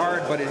red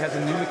card, but it has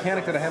a new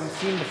mechanic that I haven't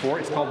seen before.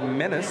 It's called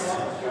Menace.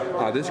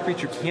 This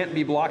creature can't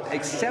be blocked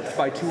except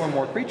by 2 or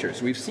more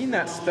creatures. We've seen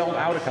that spelled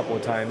out a couple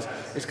of times.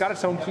 It's got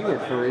its own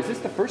keyword for. Is this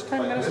the first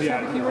time Menace has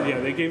had a keyword? Yeah,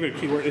 they gave it a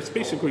keyword. It's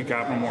basically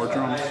Goblin War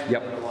Drums.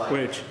 Yep.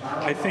 Which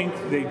I think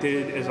they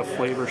did as a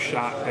flavor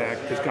shot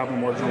back, because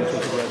Goblin War Drums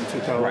was a red and 2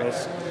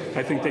 colorless.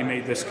 I think they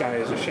made this guy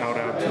as a shout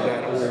out to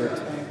that old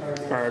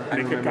card.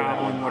 Make a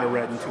goblin with a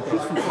red and 2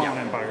 colors from Fallen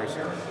Empires.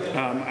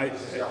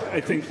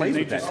 I think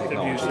they just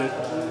abused it.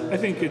 I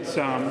think it's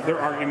their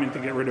argument to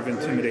get rid of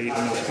Intimidate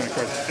and those kind of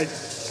cards.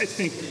 I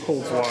think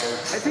holds water.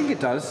 I think it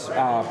does,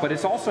 but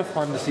it's also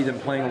fun to see them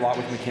playing a lot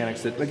with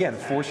mechanics that, again,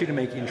 force you to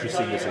make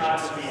interesting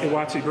decisions. Hey,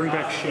 Watsy, bring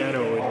back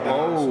Shadow.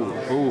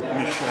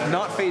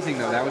 Not phasing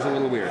though. That was a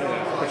little weird.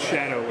 But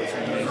Shadow was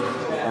amazing.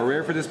 Our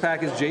rare for this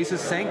pack is Jace's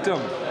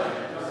Sanctum.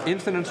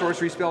 Instant and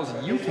sorcery spells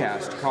you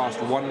cast cost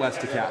 1 less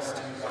to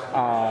cast.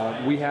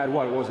 We had,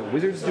 what was it,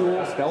 Wizard's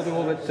Duel, Spell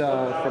Duel that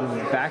from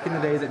back in the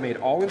day that made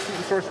all instant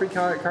and sorcery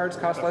cards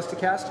cost less to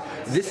cast.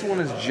 This one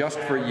is just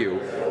for you.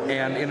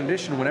 And in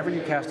addition, whenever you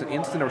cast an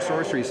instant or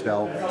sorcery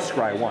spell,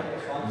 scry 1.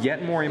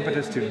 Yet more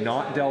impetus to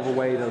not delve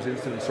away those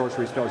instant and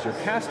sorcery spells you're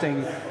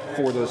casting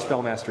for those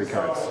spell mastery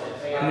cards.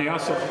 And they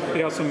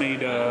also made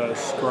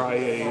scry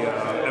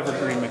a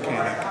evergreen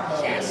mechanic.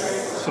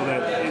 Yes. So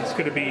that it's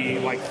going to be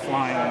like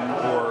flying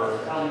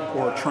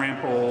or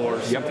trample or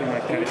something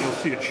like that. You'll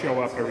see it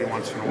show up every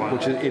once in a while.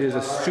 It is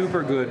a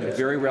super good,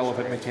 very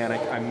relevant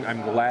mechanic.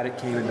 I'm glad it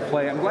came into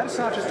play. I'm glad it's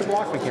not just a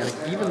block mechanic,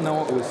 even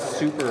though it was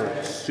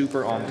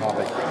super on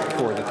topic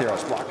for the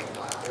Theros block.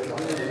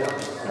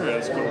 All right,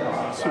 let's go.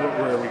 Let's see what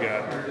rare we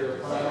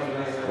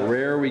got.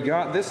 Rare we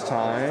got this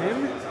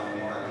time.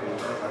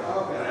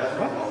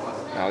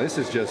 Now this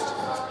is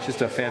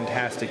just a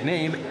fantastic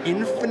name.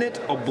 Infinite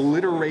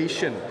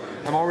Obliteration.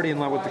 I'm already in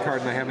love with the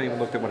card and I haven't even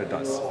looked at what it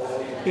does.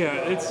 Yeah,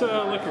 it's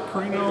like a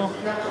cranial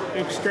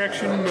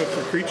extraction, but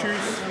for creatures,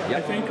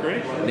 I think,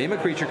 right? Name a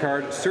creature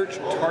card, search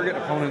target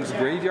opponent's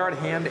graveyard,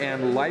 hand,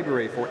 and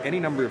library for any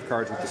number of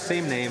cards with the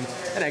same name,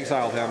 and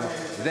exile them.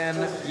 Then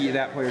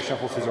that player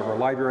shuffles his or her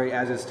library,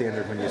 as is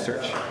standard when you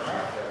search.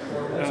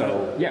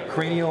 So yeah,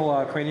 cranial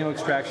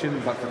extraction,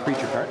 but for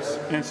creature cards.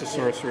 And it's a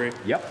sorcery.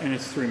 Yep. And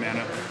it's 3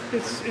 mana.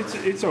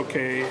 It's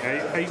okay.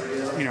 I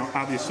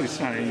obviously it's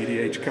not an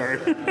EDH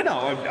card.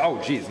 No,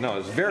 oh geez, no,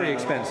 it's very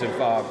expensive.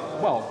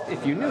 Well,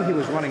 if you knew he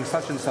was running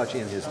such and such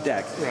in his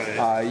deck,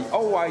 right.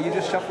 You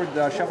just shuffled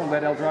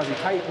that Eldrazi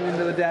Titan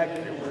into the deck.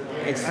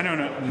 I don't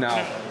know.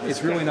 No,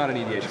 it's really not an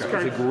EDH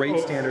card. It's a great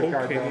standard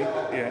card,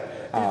 though. Yeah,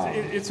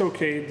 it's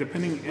okay.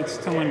 Depending, it's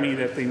telling me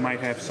that they might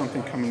have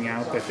something coming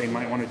out that they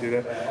might want to do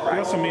that. They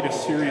also made a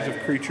series of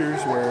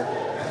creatures where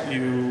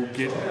you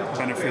get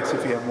benefits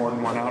if you have more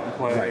than one out in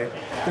play.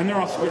 Right. Then they're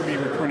also going to be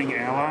reprinting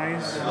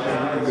allies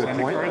in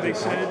the card, they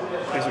said,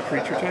 as a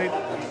creature type.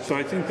 So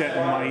I think that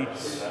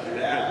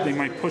they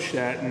might push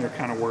that, and they're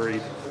kind of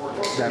worried.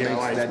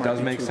 That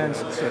does make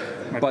sense.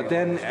 But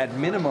then, at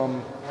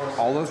minimum,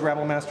 all those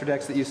Rabble Master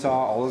decks that you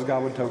saw, all those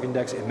Goblin Token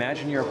decks,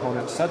 imagine your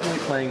opponent suddenly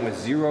playing with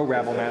 0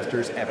 Rabble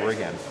Masters ever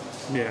again.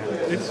 Yeah.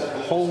 It's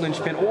whole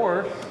linchpin,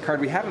 or card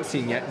we haven't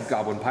seen yet,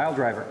 Goblin Pile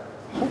Driver.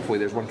 Hopefully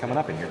there's one coming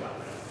up in here.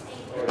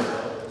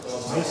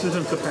 This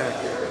isn't the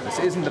pack. This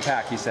isn't the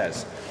pack, he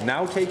says.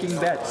 Now taking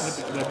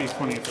bets. That'd be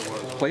funny if it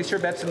was. Place your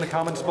bets in the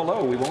comments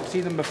below. We won't see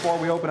them before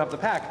we open up the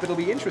pack, but it'll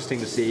be interesting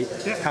to see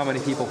how many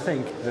people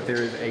think that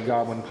there is a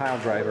Goblin Pile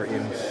Driver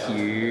in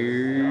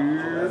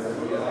here.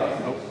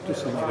 Oh,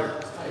 just another.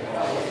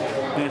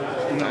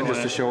 And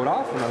just to show it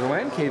off, another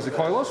land, Caves of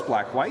Koilos,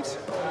 black, white.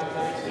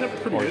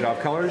 Orange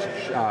off colors,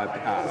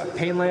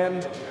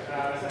 Painland,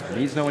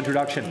 needs no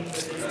introduction.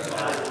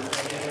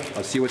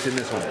 Let's see what's in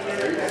this one.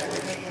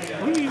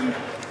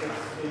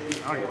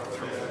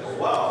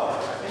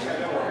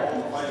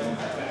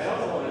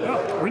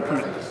 Oh,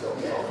 reprint.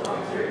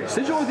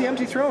 Sigil of the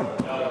Empty Throne.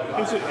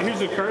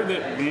 Here's a card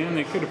that, man,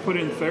 they could have put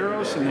in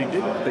Theros and they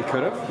didn't. They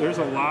could have. There's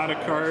a lot of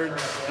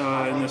cards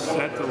in this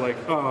set that like,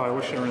 oh, I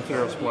wish they were in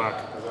Theros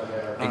black.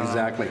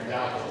 Exactly.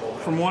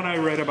 From what I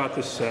read about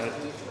this set,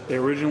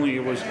 originally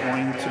it was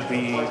going to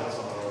be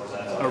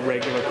a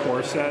regular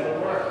core set,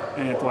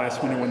 and at the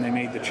last minute when they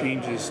made the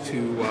changes to,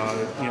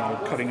 you know,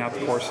 cutting out the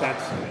core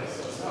sets,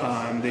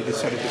 they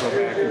decided to go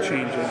back and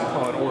change it and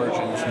call it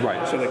Origins.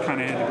 Right. So they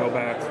kind of had to go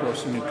back, throw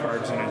some new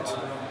cards in it,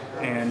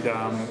 and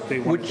they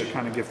wanted to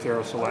kind of give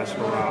Theros a last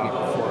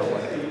hurrah before it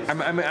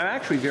went. I'm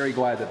actually very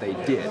glad that they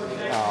did,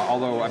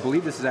 although I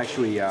believe this is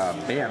actually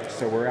banned,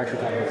 so we're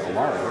actually talking about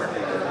Alara here.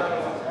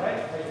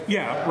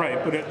 Yeah,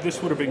 right, but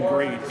this would have been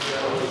great.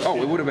 Oh,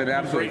 it would have been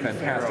absolutely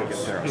fantastic in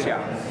Theros,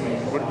 yeah.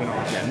 It would have been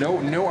awesome.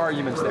 Yeah, no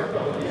arguments there.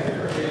 All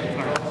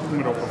right, I'm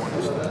going to open one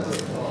this time.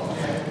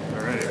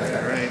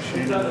 All right,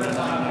 Shane.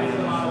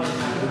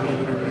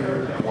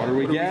 What do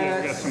we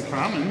get? We got some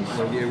commons.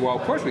 Well,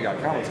 of course we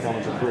got commons.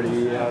 Commons are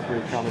pretty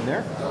common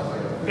there.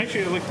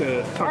 Actually, I'd like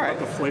to talk about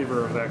the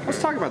flavor of that card.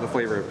 Let's talk about the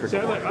flavor of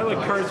Prickle. See, I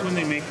like cards when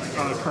they make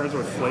cards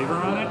with flavor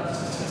on it,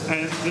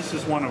 and this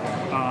is one of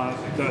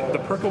them. The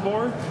Prickle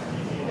Boar.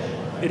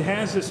 It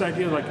has this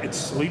idea like it's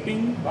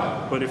sleeping,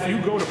 but if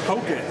you go to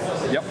poke it,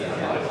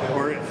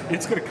 or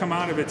it's going to come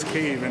out of its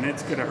cave and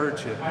it's going to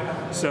hurt you.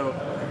 So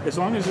as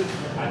long as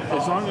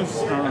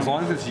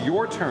it's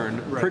your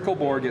turn, Prickle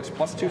Boar gets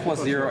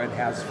 +2/+0 and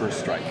has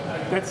first strike.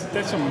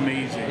 That's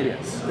amazing. It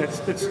is.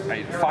 That's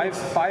right.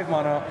 Five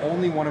mana,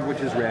 only one of which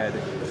is red,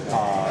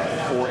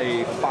 for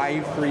a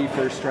 5/3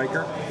 first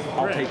striker.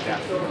 I'll take that.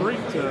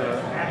 Great.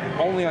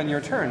 Only on your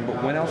turn,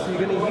 but when else are you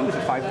going to use a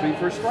 5/3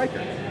 first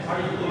striker?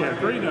 Yeah,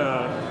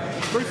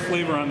 great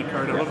flavor on the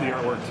card. I love the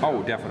artwork too.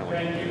 Oh, definitely.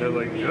 They're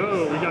like,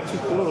 oh, we got too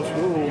close.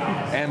 Whoa.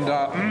 And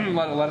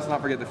let us not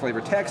forget the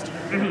flavor text.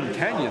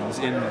 Canyons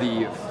in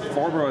the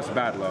Forboros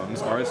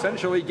Badlands are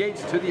essentially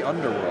gates to the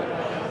underworld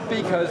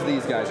because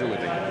these guys are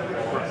living.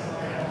 Right.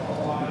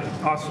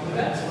 Awesome.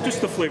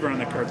 Just the flavor on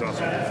the card's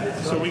awesome.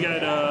 So we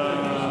got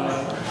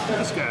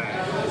this guy.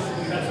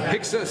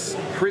 Hixus,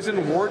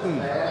 Prison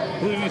Warden. I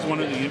believe he's one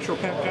of the intro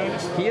pack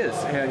guys. He is.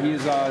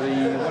 He's the,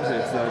 what is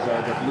it? It's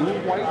the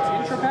blue-white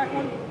intro pack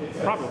one?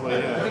 Probably,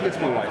 yeah. I think it's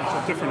blue-white. It's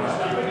a different one.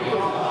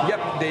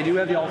 Yep, they do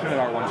have the alternate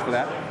art ones for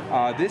that.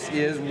 This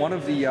is one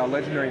of the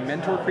legendary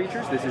mentor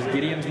creatures. This is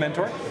Gideon's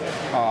mentor,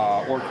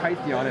 or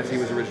Kytheon as he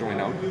was originally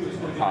known.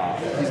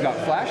 He's got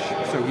flash,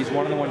 so he's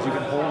one of the ones you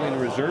can hold in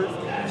reserve.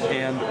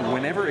 And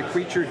whenever a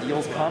creature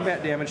deals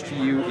combat damage to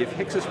you, if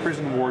Hixus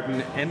Prison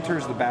Warden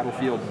enters the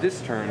battlefield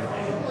this turn,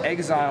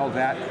 exile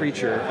that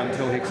creature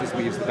until Hixus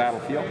leaves the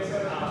battlefield.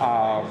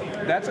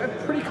 That's a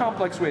pretty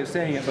complex way of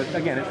saying it, but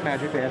again, it's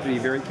Magic. They have to be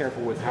very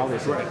careful with how they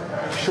say it.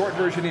 Short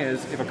version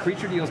is, if a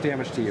creature deals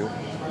damage to you,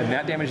 and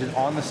that damage is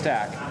on the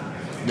stack,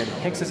 then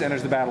Hixus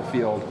enters the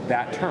battlefield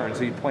that turn,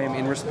 so you play him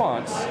in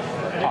response,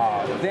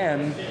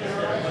 then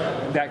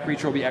that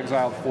creature will be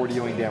exiled for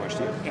dealing damage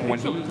to you. When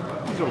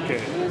he's okay.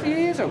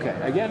 He is okay.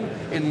 Again,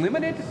 in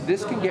Limited,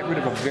 this can get rid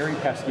of a very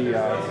pesky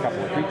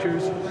couple of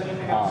creatures.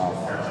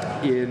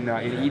 In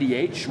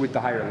EDH, with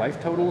the higher life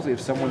totals, if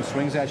someone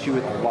swings at you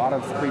with a lot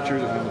of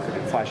creatures, I mean, you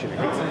could flash into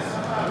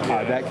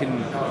Hixus, that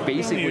can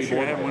basically... The issue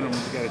I have one of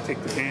them, you got to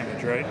take the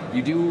damage, right?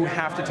 You do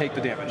have to take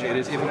the damage. It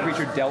is if a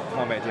creature dealt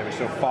combat damage,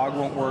 so Fog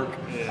won't work.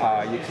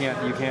 You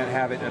can't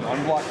have it an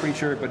unblocked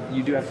creature, but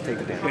you do have to take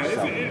the damage.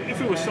 Yeah, if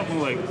it was something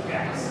like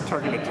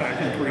target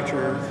attacking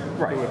creature,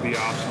 it would be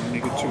awesome.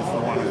 You could choose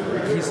for one.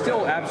 He's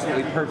still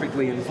absolutely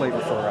perfectly in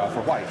flavor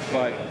for white,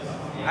 but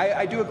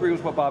I do agree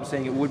with what Bob's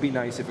saying. It would be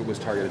nice if it was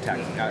target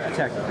attacking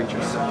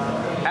creatures.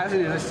 As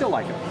it is, I still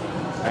like it.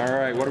 All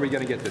right, what are we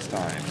going to get this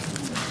time?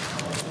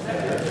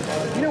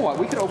 You know what?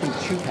 We could open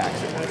 2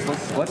 packs at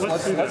once.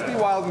 Let's be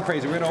wild and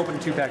crazy. We're going to open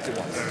 2 packs at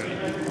once.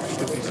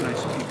 Get these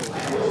nice people.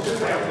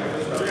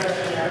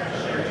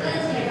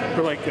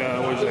 Or like,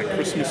 what is that,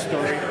 Christmas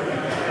Story?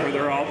 Where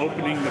they're all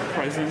opening the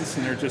presents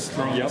and they're just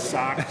throwing the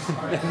socks.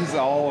 It's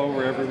all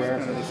over everywhere.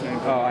 Kind of the same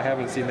thing. Oh, I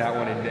haven't seen that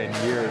one in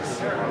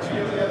years.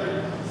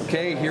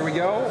 Okay, here we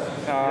go.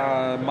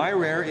 My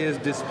rare is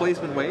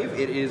Displacement Wave.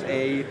 It is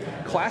a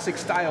classic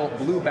style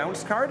blue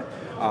bounce card.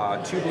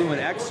 2 blue and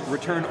X.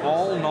 Return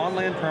all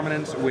non-land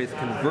permanents with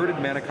converted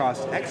mana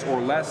cost X or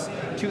less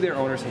to their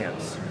owner's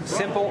hands.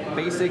 Simple,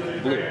 basic,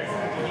 blue.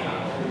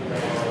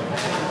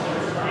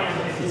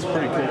 It's a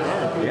pretty cool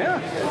card. Yeah.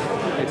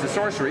 It's a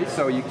sorcery,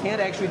 so you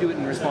can't actually do it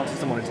in response to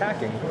someone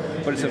attacking,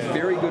 but it's a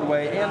very good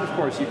way. And of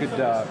course, you could,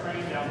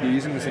 you're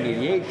using this in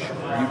EDH,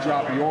 you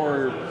drop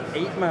your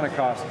 8 mana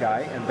cost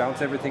guy and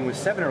bounce everything with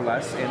 7 or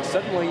less, and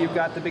suddenly you've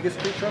got the biggest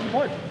creature on the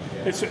board.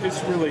 It's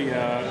really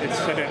it's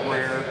set at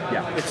rare.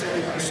 Yeah. It's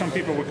some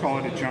people would call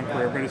it a junk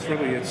rare, but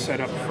it's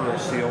set up for a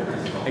sealed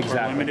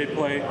or limited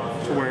play,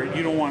 to where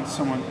you don't want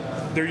someone.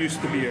 There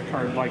used to be a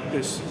card like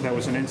this that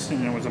was an instant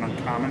and it was an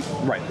uncommon.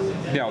 Right.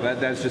 No,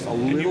 that's just a little too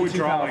powerful. And you would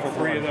draw like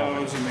 3 of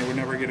those, and they would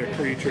never get a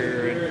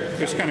creature. And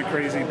it was kind of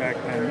crazy back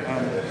then.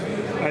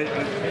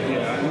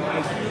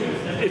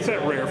 It's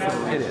at rare for a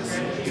reason. It is.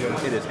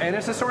 Yeah. It is, and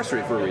it's a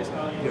sorcery for a reason.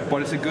 Yeah.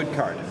 But it's a good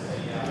card.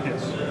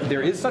 Yes.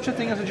 There is such a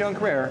thing as a junk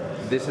rare.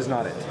 This is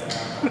not it.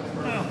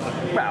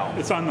 Wow.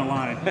 It's on the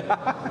line.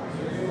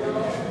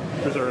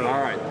 All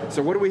right.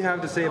 So what do we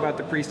have to say about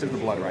the Priest of the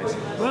Blood Rising?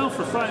 Well,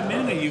 for 5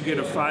 mana, you get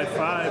a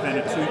 5/5 and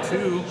a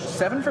 2/2.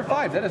 7 for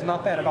 5. That is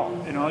not bad at all.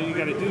 And all you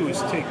got to do is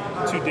take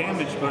 2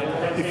 damage. But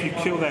if you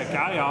kill that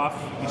guy off,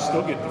 you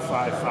still get the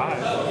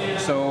 5/5.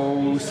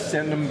 So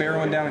send them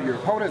barreling down at your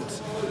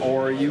opponent,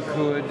 or you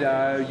could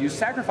use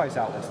sacrifice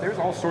outlets. There's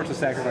all sorts of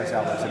sacrifice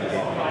outlets in the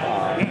game.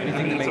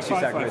 Anything that makes you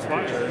sacrifice a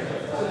creature.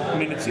 I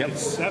mean, it's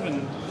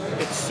 7.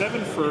 It's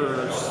 7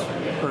 for,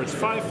 or it's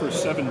 5 for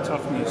 7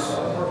 toughness,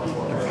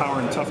 and power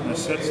and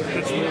toughness. That's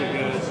really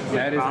good.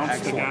 That is bounce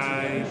excellent. the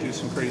guy, do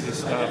some crazy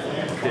stuff.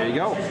 There you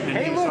go. And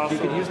hey, look, also,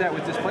 you can use that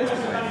with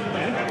displacement.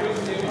 Yeah.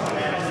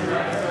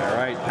 All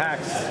right,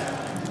 packs.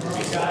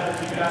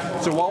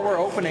 So while we're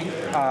opening,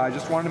 I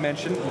just wanted to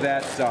mention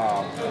that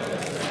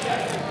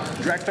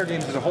Draxtar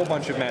Games has a whole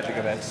bunch of Magic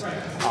events.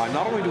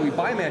 Not only do we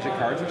buy Magic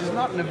cards, which is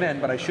not an event,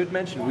 but I should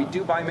mention we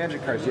do buy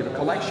Magic cards. You have a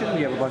collection,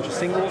 we have a bunch of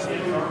singles.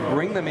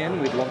 Bring them in.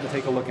 We'd love to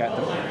take a look at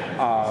them.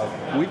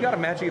 We've got a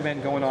Magic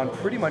event going on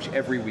pretty much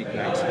every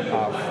weeknight.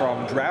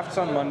 From drafts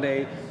on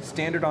Monday,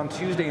 Standard on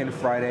Tuesday and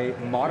Friday,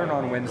 Modern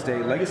on Wednesday,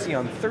 Legacy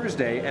on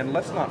Thursday, and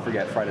let's not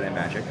forget Friday Night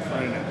Magic.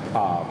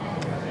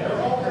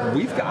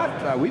 We've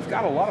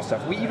got a lot of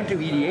stuff. We even do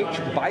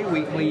EDH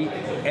bi-weekly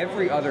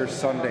every other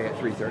Sunday at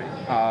 3:30.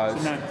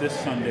 So not this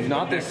Sunday.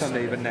 Not this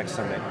Sunday, but next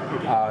Sunday.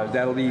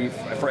 That'll be,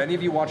 for any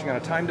of you watching on a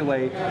time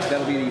delay,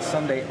 that'll be the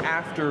Sunday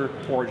after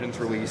Origins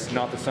release,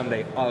 not the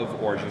Sunday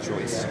of Origins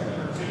release.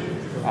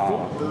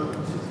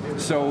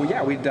 So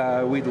yeah,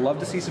 we'd love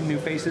to see some new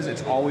faces.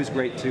 It's always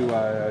great to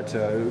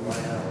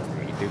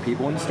meet new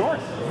people in the store.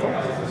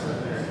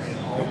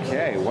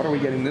 Okay, what are we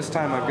getting this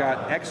time? I've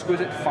got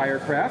Exquisite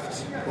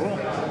Firecraft. Cool.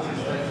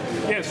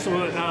 Yeah, so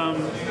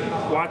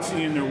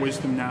Watsy in their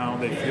wisdom now,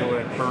 they feel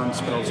that burn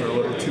spells are a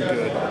little too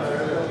good.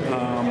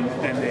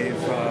 And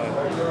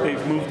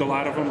they've moved a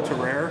lot of them to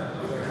rare.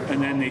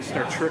 And then they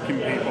start tricking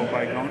people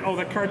by going, oh,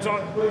 that card's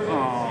on.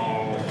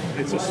 Oh,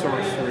 it's a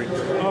sorcery.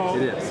 Oh,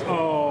 it is.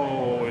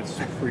 Oh, it's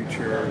a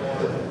creature.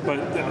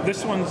 But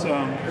this one's,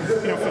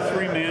 for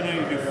 3 mana,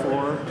 you do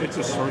 4. It's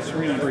a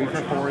sorcery. 3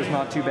 for 4 is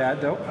not too bad,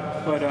 though.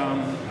 But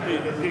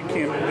it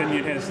can't. Then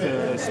it has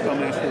the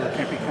spellmaster that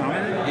can't be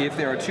countered. If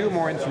there are 2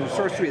 more instants of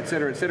sorcery,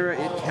 etc.,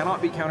 it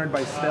cannot be countered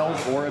by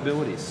spells or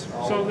abilities.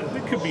 So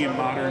that could be in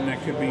modern.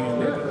 That could be in.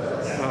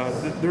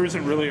 There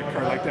isn't really a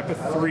card like that. But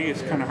 3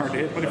 is kind of hard to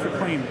hit. But if you're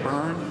playing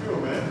burn,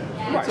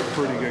 it's a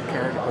pretty good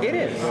card. It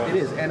is. It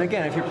is. And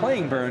again, if you're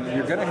playing burn,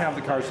 you're going to have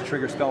the cards to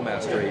trigger spell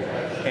mastery,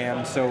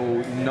 and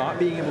so not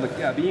being able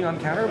to being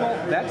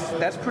uncounterable,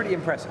 that's pretty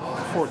impressive.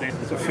 4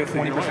 damage. It's a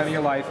 20% of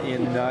your life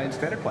in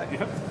standard play.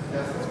 Yep.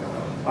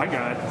 I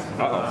got.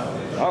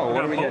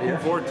 What do we get here?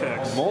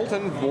 Vortex.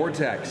 Molten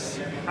Vortex.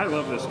 I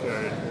love this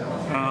card.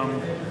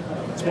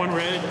 It's 1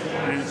 red,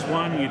 and it's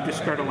 1. You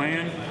discard a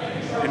land,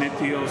 and it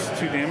deals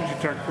 2 damage to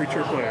target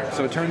creature or player.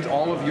 So it turns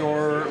all of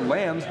your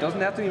lands, doesn't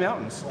have to be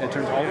mountains, it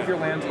turns all of your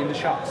lands into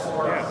shots.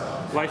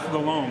 Yeah. Life of the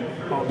Loam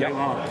all day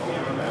long.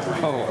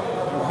 Oh.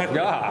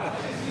 Yeah.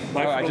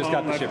 I just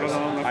got the shivers.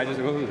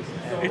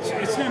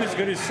 It's not as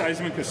good as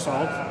Seismic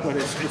Assault, but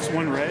it's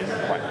 1 red,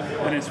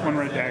 and it's 1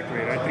 red to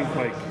activate. I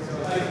think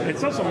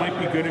it also might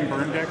be good in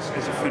burn decks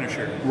as a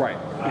finisher. Right.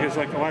 Because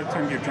a lot of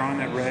times you're drawing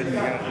that red and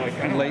you got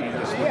late.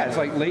 Yeah, it's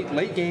like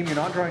late game. You're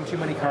not drawing too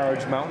many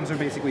cards. Mountains are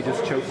basically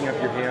just choking up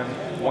your hand.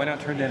 Why not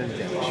turn that into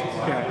damage?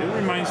 Yeah, it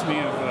reminds me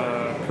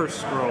of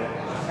Cursed Scroll.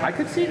 I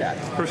could see that.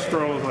 Cursed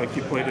Scroll,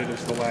 you played it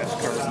as the last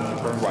card in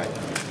the burn. Right.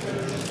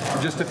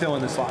 Just to fill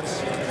in the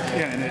slots.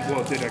 Yeah, and it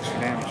did extra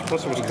damage.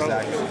 Plus it was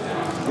exactly,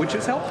 which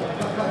is helpful.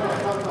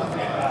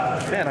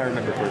 Man, I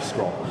remember First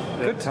Scroll.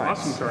 Yeah, good times.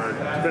 Awesome card.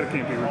 I bet it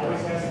can't be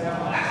replaced.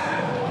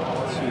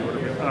 Let's see what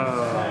we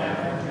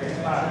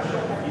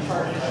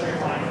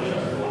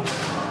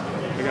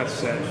I got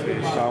Sad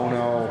Face. Oh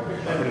no.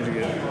 What did you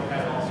get?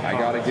 I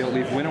got a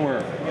Guiltleaf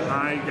Winnower.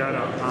 I got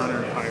an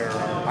Honored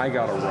Hierarch. I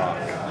got a rock.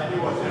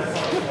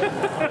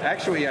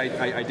 Actually,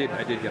 I did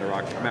get a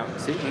rock. Mountain.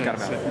 See? Got a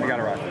mountain. I got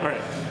a rock. All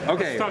right.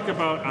 Okay. Let's talk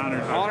about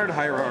Honored Hierarch. Honored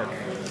Hierarch.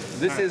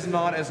 This is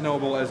not as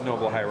noble as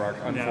Noble Hierarch,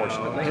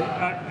 unfortunately.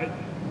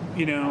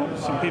 No,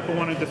 some people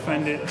want to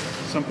defend it.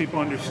 Some people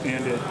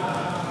understand it.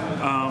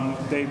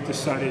 they've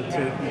decided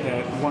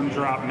that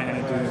one-drop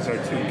mana dudes are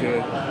too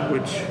good,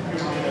 which,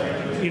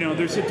 you know,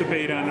 there's a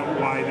debate on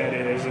why that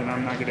is, and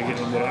I'm not going to get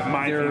into that.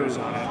 My views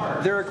on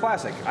it. They're a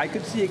classic. I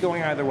could see it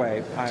going either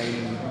way,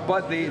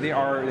 but they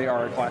are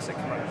a classic.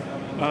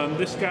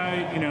 This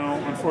guy, you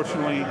know,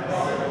 unfortunately,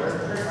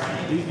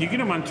 you get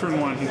him on turn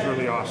 1, he's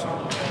really awesome.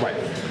 Right.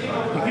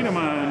 You get him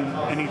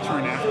on any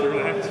turn after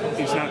that,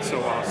 he's not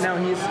so awesome. Now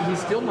he's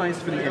still nice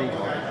for the any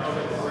card.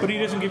 But he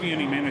doesn't give you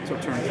any mana till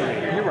turn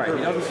 3. You're right.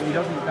 He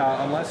doesn't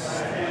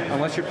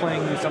unless you're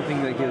playing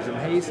something that gives him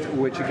haste,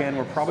 which again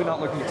we're probably not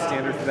looking at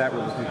standard for that.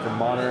 We're looking for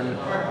modern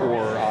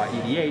or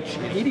EDH.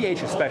 In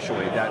EDH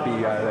especially, that'd be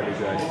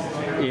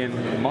good.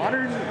 In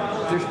modern,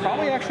 there's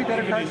probably actually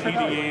better cards for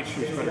that. EDH,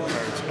 there's better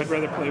cards. I'd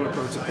rather play with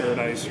Birds of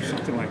Paradise or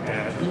something like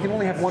that. You can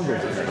only have one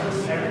Birds of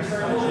Paradise.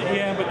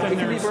 Yeah, but then it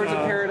can be Birds of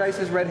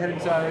Paradise's redheaded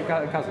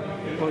cousin.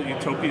 Well,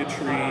 Utopia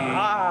Tree.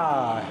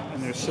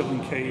 And there's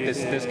Sylvan Cave.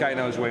 This guy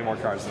knows way more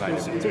cards than I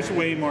do. There's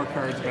way more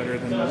cards better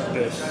than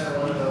this.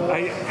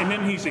 And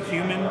then he's a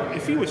human.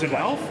 If he was an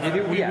elf,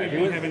 we'd be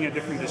having a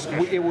different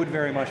discussion. It would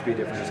very much be a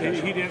different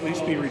discussion. He'd at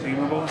least be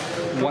redeemable.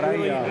 What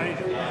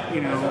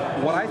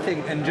I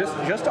think, and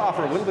just to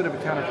offer a little bit of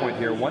a counterpoint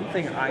here, one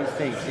thing I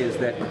think is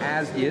that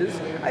as is,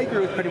 I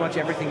agree with pretty much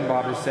everything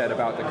Bob has said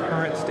about the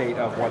current state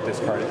of what this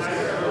card is.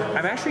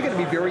 I'm actually going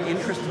to be very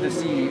interested to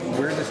see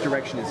where this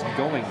direction is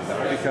going,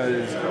 though,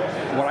 because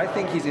what I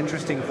think he's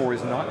interesting for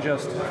is not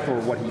just for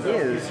what he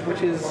is,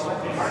 which is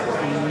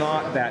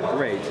not that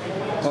great,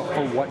 but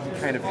for what he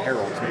kind of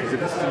heralds. Because if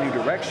this is a new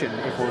direction,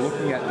 if we're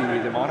looking at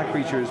the mono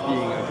creatures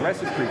being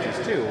aggressive creatures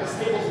too,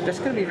 that's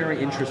going to be very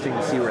interesting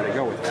to see where they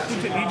go with that.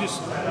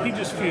 He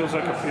just feels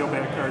like a feel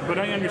bad card, but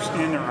I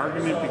understand their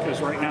argument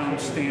because right now in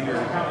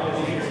standard,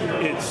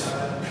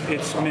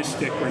 it's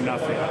Mystic or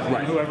nothing. Right.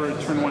 And whoever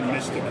turn 1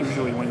 Mystic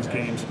usually wins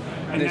games.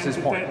 And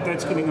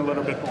that's getting a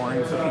little bit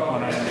boring for people,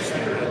 and I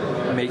understand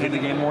it. Making the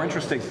game more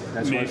interesting.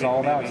 That's what it's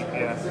all about.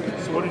 Yeah.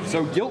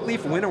 So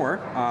Guiltleaf Winnower,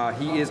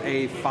 he is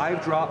a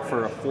 5-drop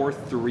for a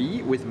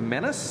 4/3 with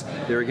Menace.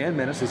 There again,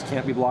 Menaces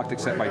can't be blocked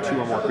except by 2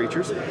 or more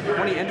creatures.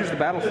 When he enters the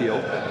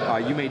battlefield,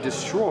 you may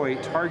destroy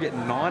target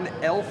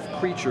non-elf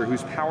creature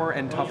whose power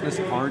and toughness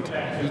aren't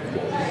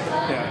equal.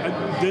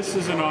 Yeah, this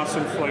is an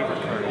awesome flavor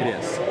card. It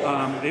is.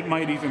 It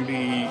might even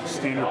be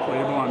standard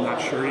playable, I'm not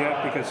sure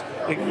yet, because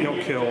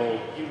you'll kill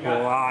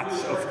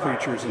lots of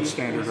creatures in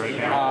standard right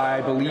now. I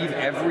believe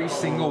every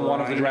single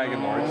one of the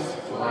Dragon Lords.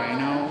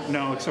 Rhino?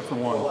 No, except for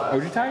one.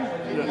 Ojutai?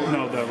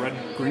 No, the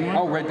red-green one?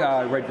 Oh,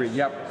 red-green,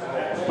 yep.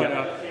 But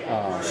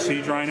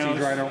Siege Rhino.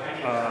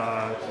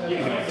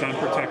 Den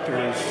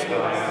Protectors.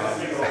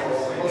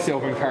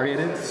 Sylvan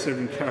Caryatids.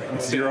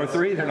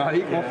 0/3, they're not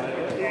equal.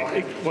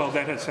 Well,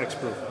 that has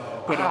hexproof.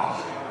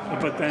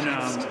 But then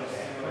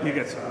you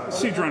get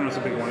Siege Rhino's a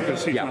big one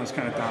because Siege Rhino's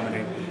kind of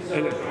dominating.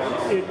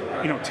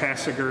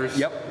 Tassigurs.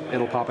 Yep,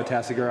 it'll pop a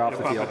Tassigur off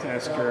the field. Pop a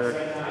Tassigur.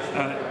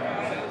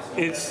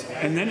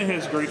 And then it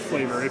has great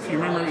flavor. If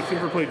you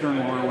ever played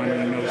during Lorwyn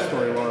and you know the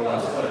story of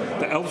Lorwyn,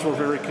 the elves were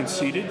very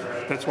conceited.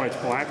 That's why it's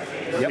black.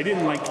 Yep. They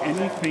didn't like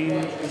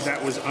anything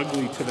that was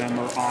ugly to them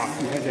or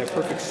off. You had that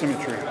perfect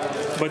symmetry.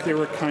 But they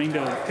were kind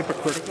of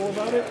hypocritical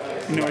about it.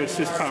 It's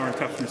his power and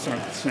toughness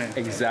aren't the same.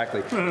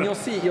 Exactly. And you'll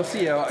see. They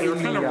were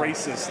kind of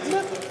racist.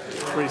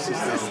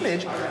 Racist. A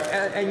smidge.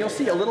 And you'll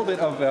see a little bit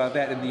of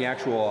that in the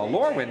actual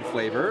Lorwyn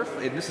flavor.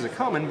 And this is a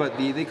common, but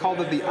they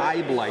called it the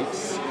Eye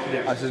Blights.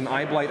 This is an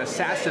Eye Blight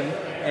assassin,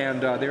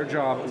 and their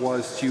job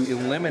was to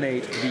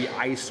eliminate the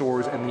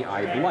eyesores and the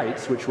eye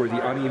blights, which were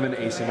the uneven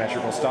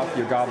asymmetrical stuff,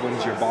 your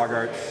goblins, your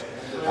boggarts,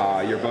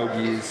 your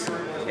bogies,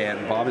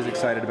 and Bob is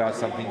excited about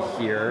something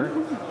here.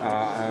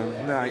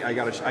 I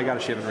got a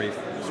Shivan Reef.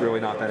 It's really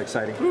not that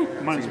exciting.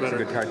 Mine's better.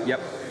 It's a good card.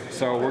 Yep.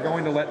 So we're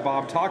going to let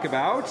Bob talk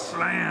about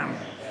Slam.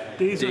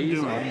 Days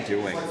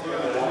Undoing.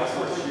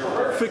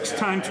 Fixed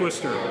Time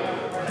Twister.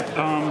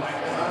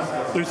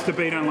 There's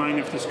debate online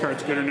if this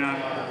card's good or not.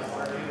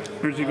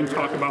 There's even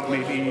talk about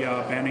maybe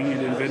banning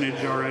it in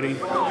Vintage already.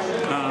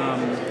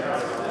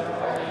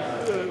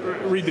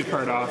 Read the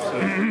card off.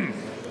 So.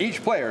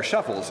 Each player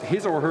shuffles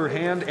his or her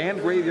hand and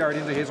graveyard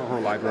into his or her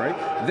library,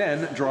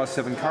 then draws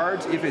 7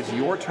 cards. If it's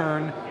your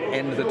turn,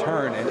 end the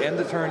turn. And end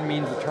the turn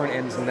means the turn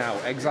ends now.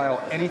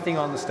 Exile anything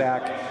on the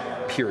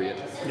stack, period.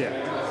 Yeah.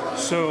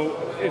 So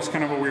it's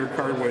kind of a weird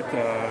card with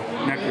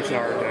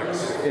Necrozar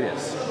decks. It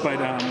is. But,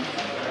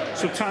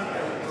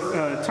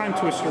 Time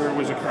Twister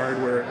was a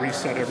card where it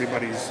reset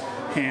everybody's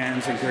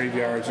hands and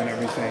graveyards and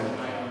everything.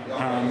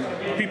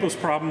 People's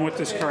problem with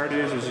this card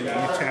is you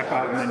tap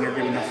out and then you're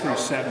given a free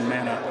 7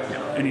 mana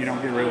and you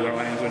don't get rid of their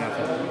lands or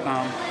nothing.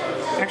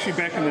 Actually,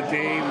 back in the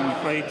day when you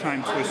played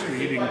Time Twister,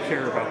 you didn't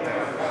care about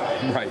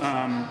that. Right.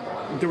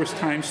 There was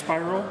Time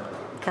Spiral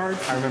cards.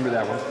 I remember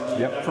that one.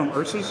 Yep. From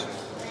Ursa's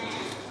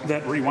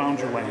that rewound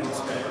your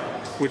lands.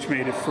 which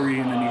made it free,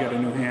 and then you got a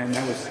new hand.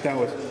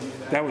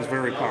 That was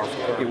very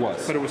powerful card. It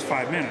was. But it was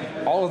 5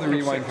 mana. All of the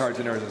rewind cards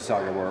in Urza's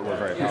Saga were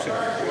very powerful.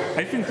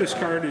 I think this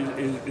card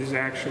is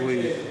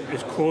actually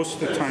as close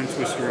to Time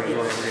Twister as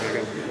we're ever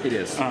going to go. It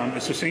is.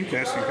 It's the same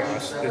casting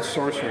cost. It's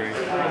sorcery.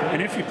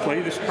 And if you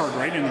play this card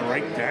right in the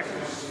right deck,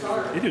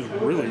 it is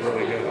really,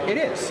 really good. It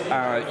is.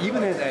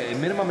 Even at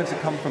minimum, it's a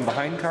come from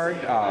behind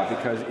card,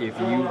 because if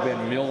you've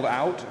been milled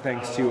out,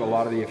 thanks to a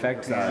lot of the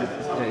effects, the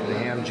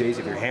hand, Jace,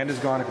 if your hand is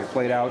gone, if you're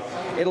played out,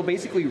 it'll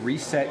basically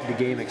reset the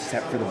game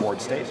except for the board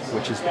state,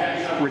 which is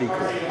pretty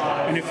cool.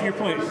 And if you're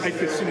playing, I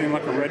could sit in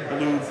like a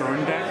red-blue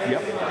burn deck,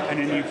 yep, and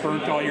then you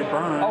burnt all your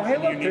burn. Oh, hey,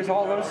 look, there's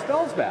all those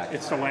spells back.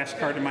 It's the last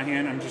card in my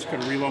hand. I'm just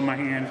going to reload my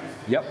hand.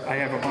 Yep. I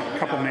have a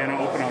couple mana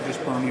open. I'll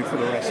just burn you for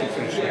the rest and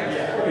finish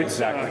it.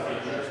 Exactly.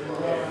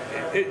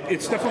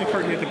 It's definitely a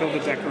card you have to build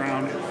a deck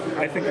around.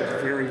 I think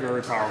it's very,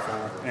 very powerful.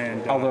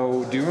 And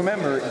although, do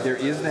remember, there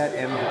is that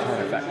end to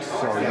turn effect,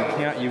 so you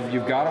can't.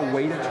 You've got to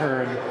wait a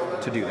turn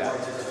to do that.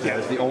 That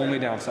is the only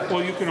downside.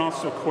 Well, you can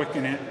also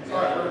quicken it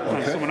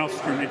on someone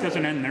else's turn. It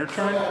doesn't end their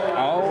turn.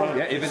 Oh,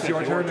 yeah, if it's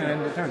your turn, it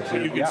ends the turn. So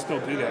you can still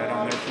do that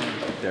on their turn.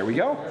 There we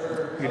go.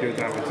 You can do it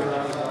that way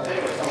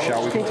too.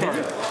 Shall we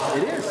continue? Card.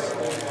 It is.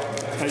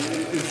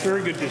 It's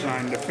very good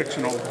design to fix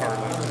an old card.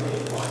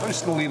 I'm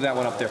just going to leave that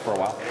one up there for a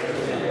while.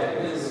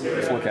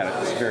 Let's look at it.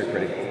 It's very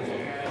pretty.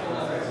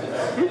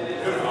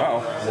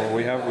 Uh-oh. Well,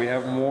 we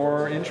have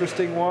more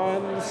interesting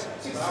ones.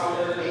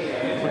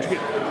 What'd you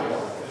get?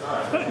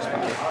 Nice.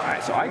 All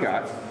right, so I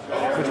got...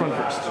 Which one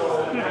first?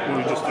 Well,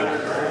 we just did.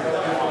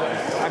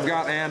 I've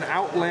got an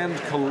Outland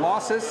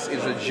Colossus.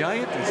 It's a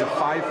giant. It's a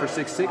 5 for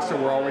 6/6, so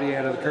we're already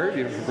ahead of the curve,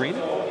 even for green.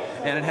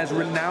 And it has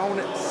Renown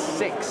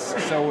 6.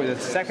 So the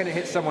second it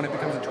hits someone, it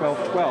becomes a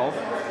 12/12.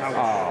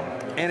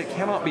 And it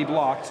cannot be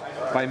blocked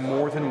by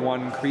more than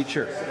one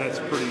creature. That's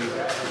pretty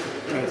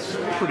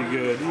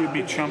good. You'd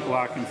be chump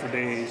blocking for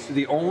days.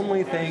 The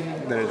only thing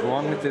that is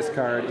wrong with this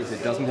card is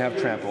it doesn't have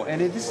trample. And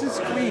this is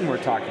green we're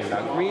talking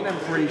about. Green, I'm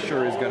pretty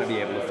sure, is going to be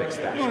able to fix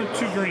that. Well,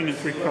 2 green and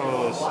 3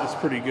 colorless is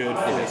pretty good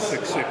for a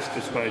 6/6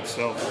 just by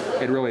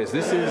itself. It really is.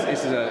 This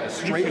is a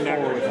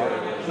straightforward card.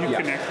 You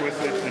connect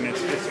with it, and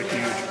it's a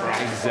huge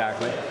problem.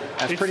 Exactly.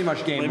 That's pretty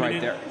much game limited,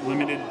 right there.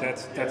 Limited,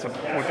 that's what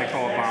they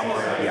call a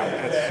bomber.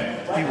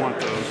 Yeah. You want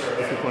those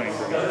if you're playing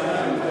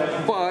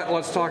green. But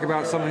let's talk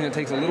about something that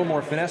takes a little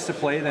more finesse to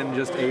play than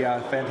just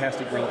a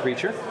fantastic green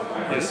creature.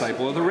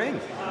 Disciple of the Ring.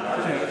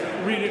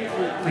 Read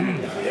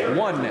it.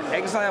 1.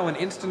 Exile an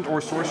instant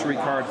or sorcery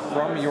card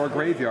from your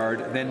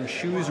graveyard, then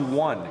choose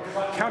 1.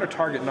 Counter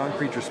target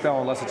non-creature spell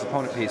unless its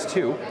opponent pays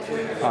 2.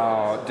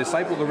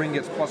 Disciple of the Ring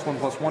gets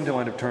 +1/+1 till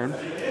end of turn.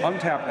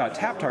 Untap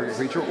tap target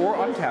creature or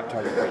untap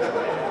target creature.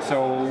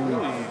 So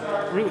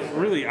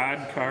really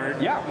odd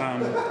card. Yeah.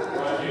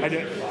 I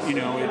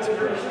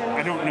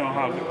don't know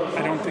how.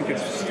 I don't think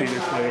it's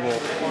standard playable.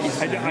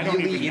 It's I don't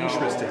really even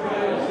interesting.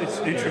 Know. It's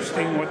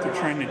interesting what they're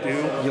trying to do.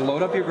 You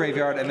load up your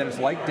graveyard, and then it's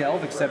like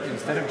Delve, except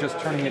instead of just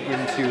turning it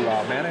into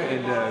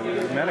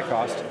mana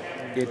cost,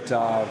 it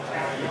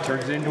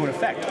turns it into an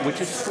effect, which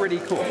is pretty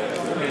cool.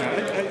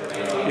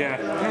 Yeah,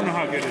 I don't know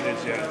how good it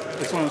is yet.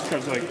 It's one of those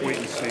cards like wait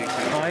and see.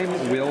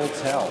 Time will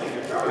tell.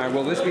 All right,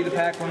 will this be the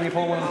pack when we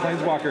pull one of the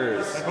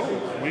Planeswalkers? Oh,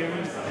 we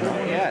haven't.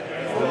 Not yet.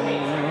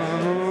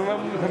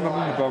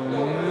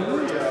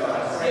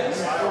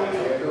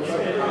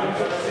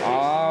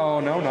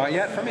 Oh, no, not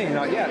yet for me,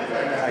 not yet.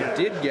 I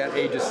did get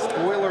a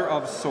Despoiler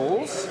of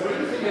Souls.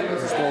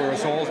 Despoiler of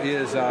Souls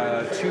is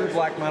 2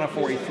 black mana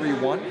for a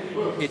 3/1.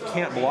 It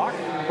can't block,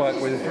 but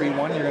with a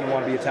 3/1, you're going to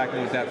want to be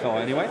attacking with that fella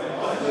anyway.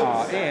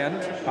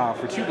 And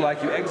for 2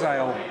 black, you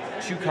exile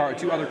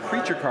 2 other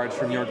creature cards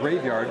from your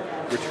graveyard.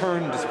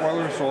 Return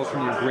Despoiler of Souls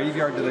from your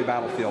graveyard to the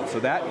battlefield. So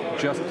that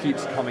just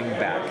keeps coming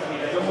back.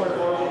 Oh,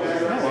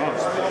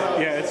 wow.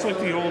 Yeah, it's like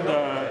the old,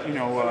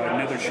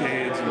 Nether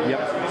Shades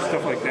and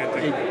stuff like that.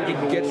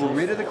 It gets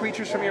rid of the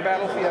creatures from your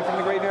battlefield, from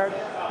the graveyard,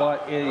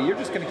 but you're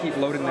just going to keep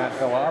loading that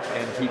fella up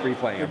and keep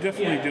replaying They're it.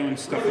 definitely doing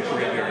stuff with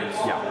graveyards.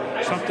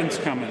 Yeah. Something's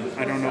coming.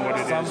 I don't know what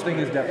it is. Something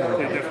is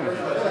definitely coming.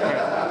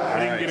 I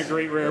didn't get a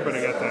great rare, but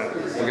I got that.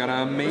 We got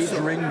a Mage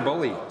Ring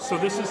Bully. So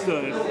this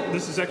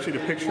is actually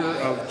the picture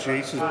of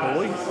Jace's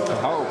bully.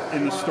 Oh.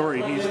 In the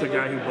story, he's the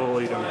guy who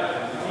bullied him.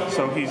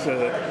 So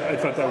I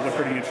thought that was a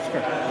pretty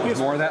interesting card. There's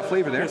more of that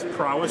flavor there. He has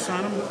prowess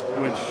on him,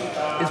 which...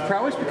 Is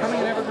prowess becoming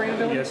an evergreen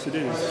ability? Yes, it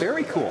is.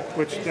 Very cool.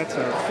 That's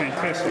a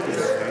fantastic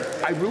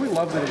ability. I really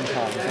love that in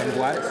cons. I'm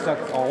glad it stuck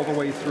all the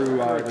way through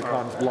the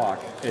cons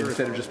block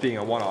instead of just being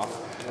a one-off.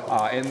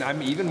 And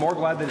I'm even more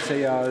glad that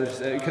it's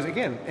because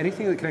again,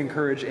 anything that can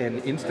encourage an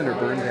instant or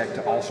burn deck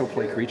to also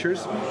play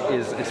creatures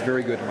is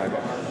very good in my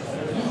book.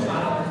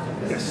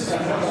 Yes. So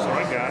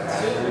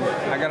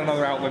I got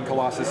another Outland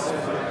Colossus.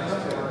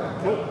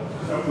 Oh,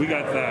 we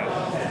got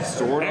that.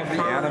 Sword That of the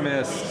card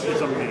Animist.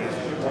 is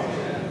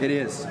amazing. It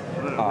is.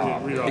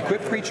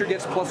 Equipped creature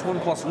gets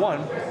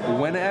 +1/+1.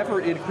 Whenever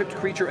an equipped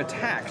creature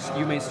attacks,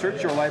 you may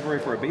search your library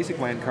for a basic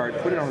land card,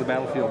 put it on the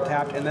battlefield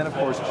tapped, and then of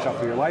course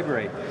shuffle your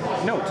library.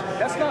 Note,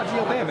 that's not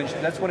deal damage,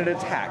 that's when it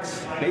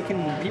attacks.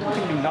 People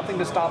can do nothing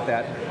to stop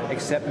that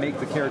except make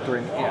the creature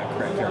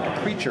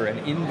an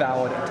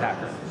invalid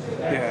attacker.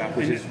 Yeah.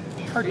 Which is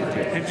hard to do.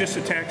 It just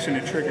attacks and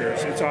it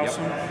triggers. It's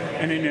awesome. Yep.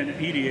 And in an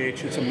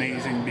EDH, it's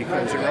amazing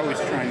because you're always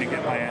trying to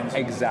get lands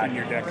in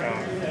your deck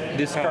out.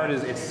 This card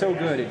it's so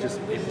good, it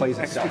plays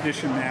itself.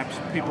 Expedition maps,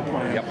 people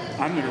playing. Yep.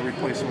 I'm going to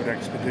replace it with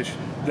Expedition.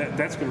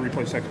 That's going to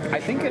replace Expedition. I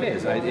think it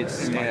is. It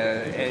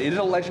is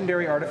a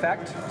legendary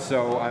artifact,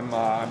 so I'm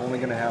only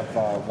going to have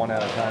one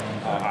at a time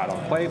out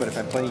on play, but if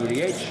I'm playing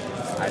EDH,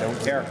 I don't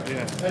care.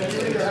 Yeah, it's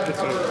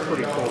a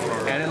pretty cool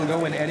card. And it'll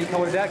go in any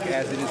color deck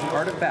as it is an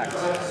artifact,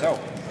 so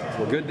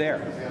we're good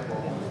there.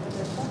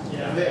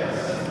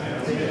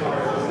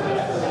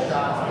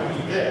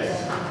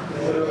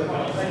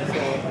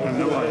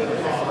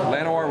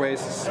 Llanowar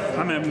Wastes.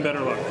 I'm having better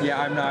luck. Yeah,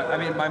 I'm not. I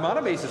mean, my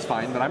mana base is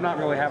fine, but I'm not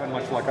really having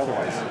much luck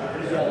otherwise.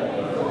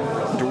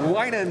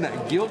 Dwynen,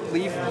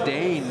 Guiltleaf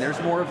Dane.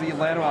 There's more of the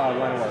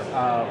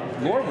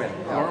Lorwyn.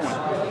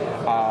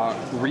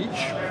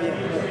 Reach,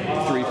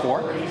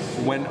 3/4.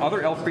 When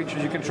other elf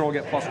creatures you control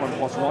get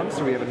 +1/+1,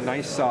 so we have a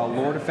nice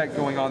Lord effect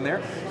going on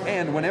there.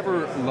 And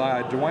whenever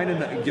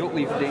Dwynen,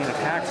 Guiltleaf Dane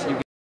attacks, you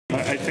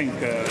I think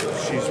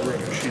she's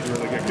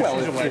really good. well,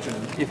 she's a legend.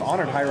 If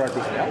Honored Hierarch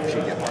was an elf,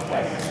 she'd get more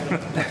play.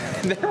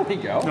 There we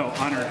go. No,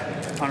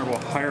 Honorable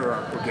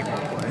Hierarch would get more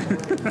play.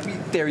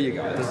 There you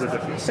go. This is a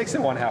difference. 6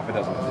 and 1/2 a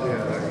dozen.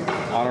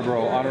 Yeah.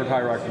 Honored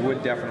Hierarch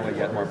would definitely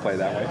get more play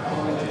that way.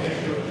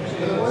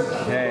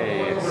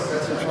 Okay.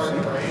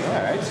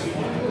 All right.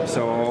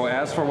 So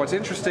as for what's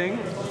interesting,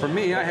 for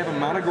me, I have a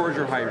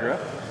Monogorger Hydra.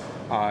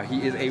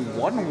 He is a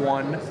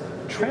 1/1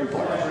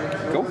 Trampler.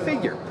 Go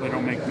figure. They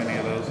don't make many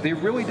of those. They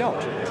really don't.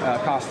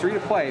 Cost 3 to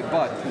play,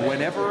 but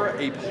whenever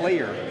a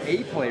player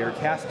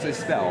casts a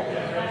spell,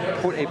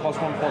 put a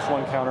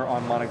 +1/+1 counter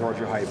on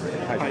Monogorger Hydra.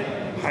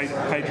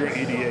 Hydra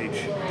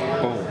EDH.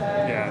 Boom.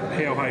 Yeah,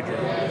 Hail Hydra.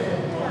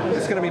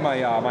 This is going to be my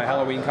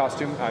Halloween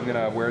costume. I'm going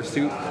to wear a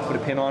suit, put a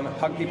pin on,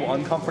 hug people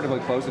uncomfortably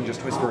close, and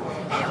just whisper,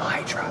 "Hail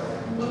Hydra."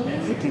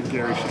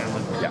 Gary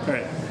Shanley.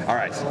 Yeah. All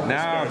right.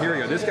 Now, here we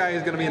go. This guy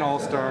is going to be an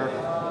all-star.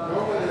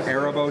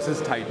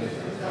 Erebos' Titan.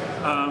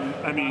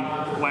 I mean,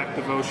 Black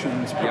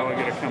Devotion's probably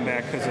going to come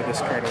back because of this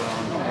card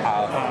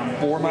alone.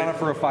 4 mana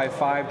for a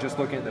 5/5. Just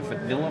looking at the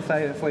vanilla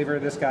flavor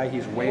of this guy,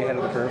 he's way ahead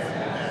of the curve.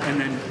 And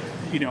then,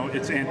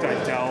 it's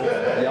anti-delve.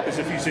 Because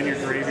if he's in your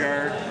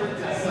graveyard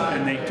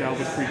and they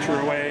delve a creature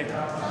away,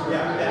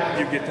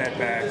 you get that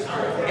back.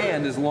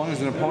 And as long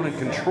as an opponent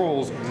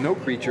controls no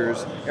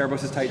creatures,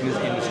 Erebos' Titan is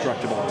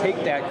indestructible.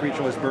 Take that,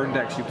 creatureless burn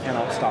decks, you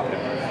cannot stop him.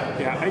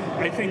 Yeah,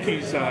 I think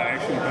he's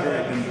actually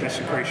better than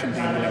Desecration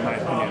Demon in my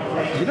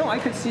opinion. I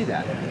could see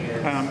that.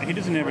 He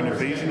doesn't have an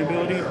evasion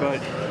ability,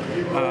 but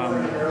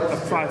a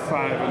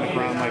 5/5 on the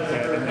ground like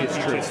that, and it's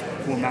just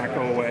will not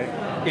go away.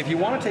 If you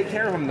want to take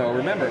care of him, though,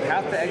 remember,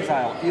 Path to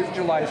Exile is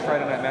July's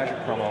Friday Night Magic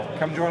promo.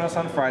 Come join us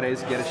on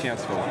Fridays, get a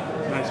chance for one.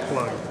 Nice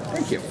plug.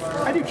 Thank you.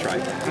 I do try.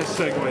 Nice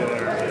segue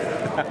there.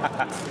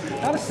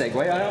 Not a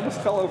segue, I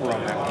almost fell over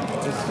on that one.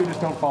 The students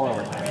don't fall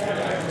over.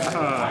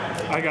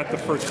 I got the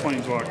first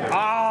Planeswalker.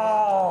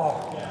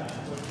 Oh!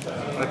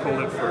 I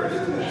pulled it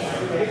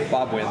first.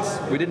 Bob wins.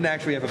 We didn't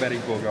actually have a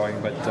betting pool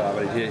going, but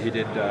he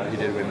did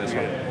win this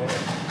one.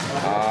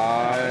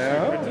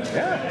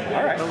 Yeah,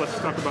 all right. Well, let's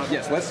talk about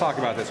let's talk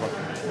about this one.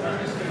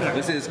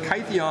 This is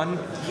Kytheon,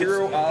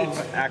 Hero of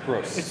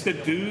Akros. It's the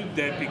dude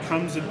that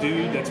becomes a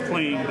dude that's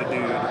playing the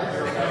dude.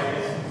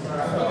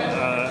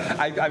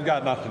 I've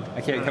got nothing.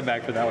 I can't come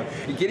back for that one.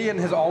 Gideon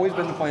has always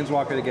been the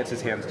Planeswalker that gets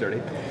his hands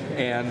dirty.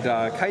 And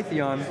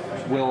Kytheon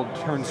will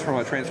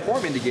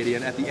transform into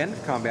Gideon at the end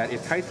of combat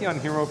if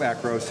Kytheon, Hero of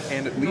Akros,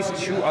 and at least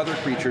 2 other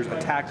creatures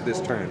attack this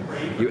turn.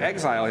 You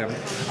exile him,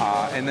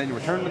 and then you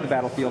return to the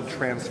battlefield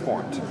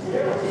transformed.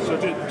 So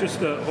just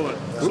hold it.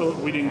 So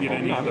we didn't get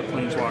any of the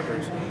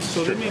Planeswalkers.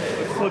 So they made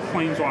flip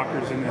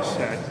Planeswalkers in this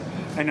set.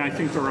 And I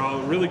think they're all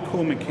really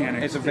cool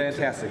mechanics. It's a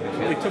fantastic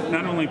mechanic. They took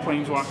not only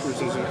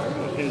Planeswalkers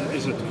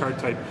as a card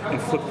type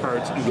and flip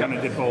cards and kind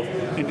of did both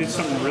and did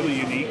something really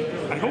unique.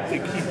 I hope they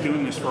keep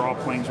doing this for all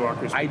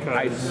Planeswalkers.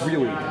 I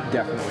really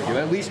definitely do.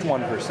 At least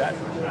 1 per set.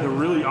 The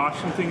really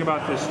awesome thing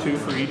about this too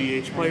for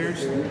EDH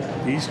players,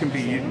 these can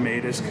be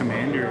made as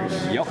commanders.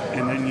 Yep.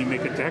 And then you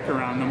make a deck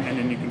around them and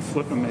then you can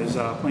flip them as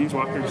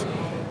Planeswalkers.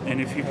 And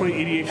if you play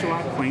EDH a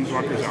lot,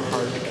 Planeswalkers are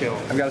hard to kill.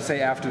 I've got to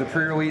say, after the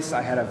pre-release,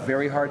 I had a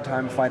very hard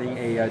time fighting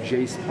a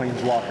Jace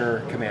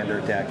Planeswalker commander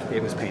deck. It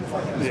was painful.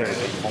 It was very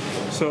painful.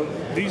 So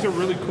these are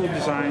really cool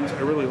designs. I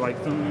really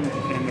like them,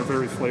 and they're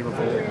very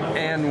flavorful.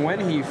 And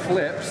when he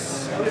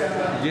flips,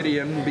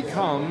 Gideon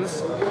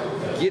becomes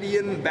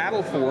Gideon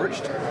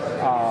Battleforged.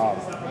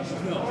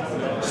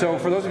 So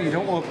for those of you who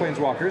don't know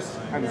Planeswalkers,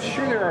 I'm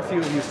sure there are a few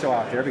of you still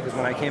out there, because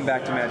when I came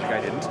back to Magic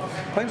I didn't.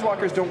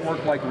 Planeswalkers don't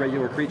work like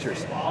regular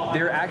creatures.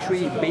 They're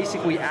actually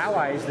basically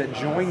allies that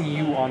join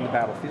you on the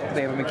battlefield.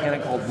 They have a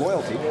mechanic called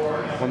loyalty.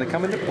 When they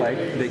come into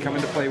play, they come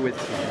into play with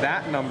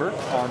that number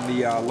on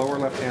the lower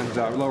left-hand,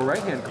 lower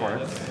right-hand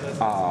corner.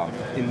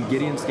 In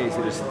Gideon's case,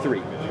 it is 3.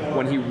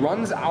 When he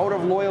runs out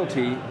of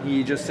loyalty,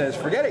 he just says,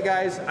 "Forget it,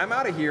 guys. I'm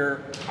out of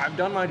here. I've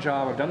done my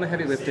job. I've done the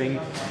heavy lifting.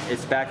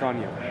 It's back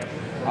on you."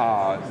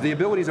 The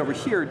abilities over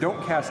here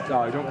don't cost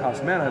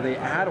mana. They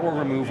add or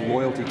remove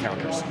loyalty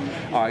counters.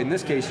 In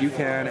this case, you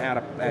can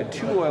add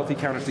 2 loyalty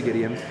counters to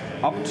Gideon.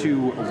 Up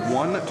to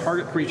 1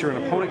 target creature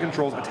an opponent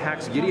controls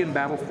attacks Gideon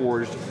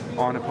Battleforged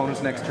on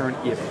opponent's next turn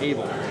if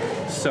able.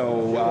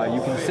 So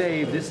you can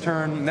say this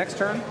turn, next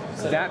turn,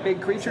 that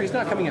big creature, he's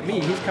not coming at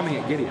me, he's coming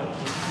at Gideon.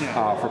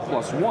 For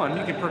 +1.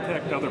 You can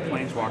protect other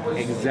Planeswalkers.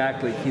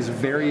 Exactly. He's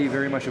very,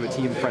 very much of a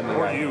team-friendly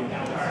guy. You.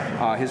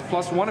 His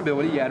 +1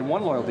 ability, you add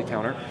 1 loyalty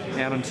counter,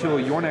 and until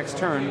your next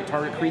turn,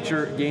 target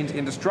creature gains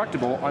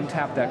indestructible,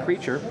 untap that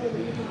creature.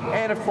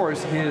 And of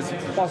course, his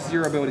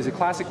 +0 ability is a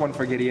classic one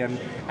for Gideon.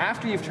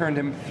 After you've turned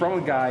him from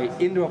a guy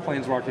into a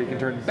Planeswalker, you can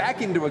turn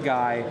back into a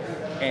guy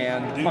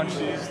and punch.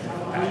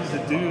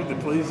 The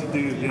plays the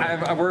dude.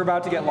 Yeah. We're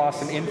about to get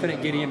lost in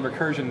infinite Gideon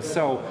recursion,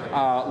 so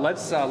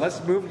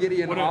let's move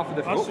Gideon off of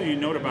the field. Also, you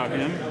note about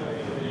him,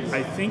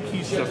 I think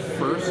he's the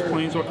first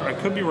Planeswalker, I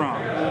could be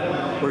wrong,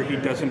 where he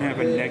doesn't have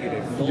a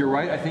negative. You're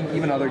right, I think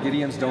even other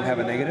Gideons don't have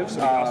a negative.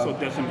 He also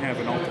doesn't have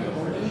an ultimate.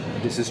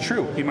 This is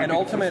true. An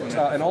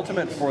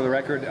ultimate, for the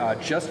record,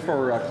 just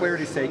for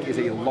clarity's sake, is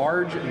a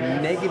large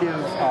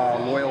negative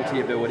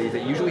loyalty ability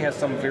that usually has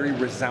some very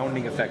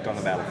resounding effect on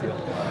the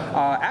battlefield.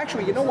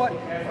 Actually, you know what?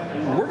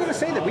 We're going to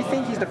say that we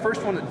think he's the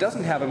first one that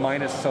doesn't have a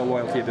minus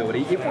loyalty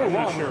ability. If we're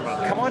wrong,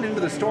 come on into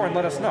the store and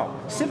let us know.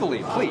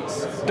 Civilly,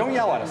 please. Don't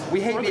yell at us.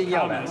 We hate being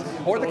yelled at.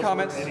 Or the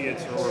comments.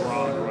 Idiots or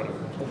wrong or whatever.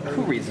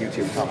 Who reads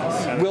YouTube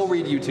comments? We'll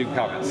read YouTube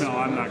comments. No,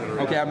 I'm not going to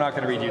read Okay, I'm not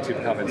going to read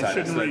YouTube comments. You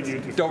shouldn't read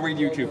YouTube. Don't read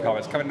YouTube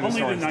comments. Come into the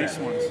store Only the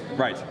instead. nice ones.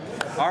 Right.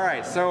 All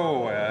right,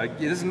 so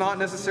this is not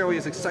necessarily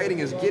as exciting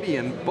as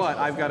Gideon, but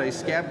I've got a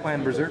Scab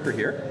Clan Berserker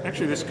here.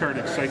 Actually, this card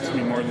excites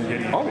me more than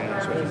Gideon. Oh,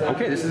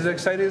 okay, this is as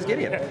exciting as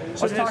Gideon.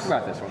 So Let's talk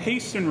about this one.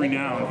 Haste and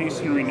Renown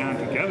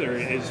together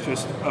is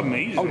just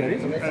amazing. Oh, that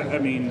is amazing. I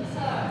mean,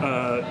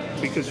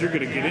 because you're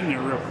going to get in there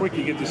real quick,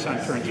 you get this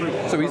on turn 3.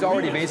 So he's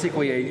already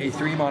basically a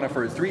 3 mana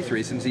for a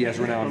 3/3 since he has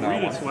Renown now.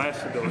 Read its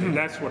last ability.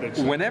 That's what it's.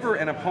 Whenever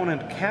an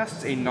opponent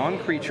casts a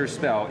non-creature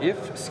spell,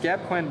 if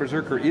Scab Clan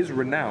Berserker is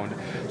renowned,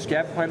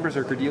 Scab Clan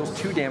Berserker deals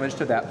 2 damage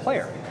to that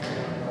player.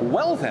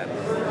 Well then.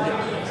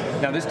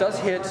 Now this does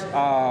hit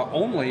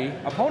only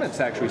opponents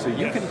actually, so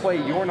you can play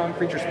your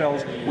non-creature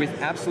spells with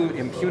absolute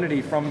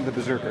impunity from the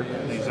Berserker.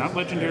 These aren't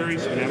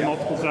legendaries, you can have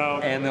multiples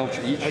out. And they'll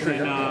each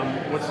trigger.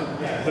 And what's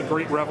the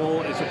Great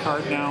Revel is a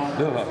card now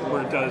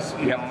where it does,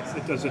 you know,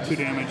 it does a 2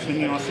 damage. Then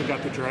you also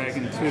got the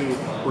Dragon 2,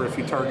 where if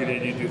you target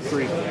it, you do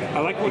 3. I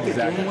like what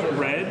they're doing with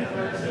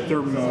red.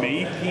 They're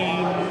making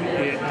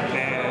it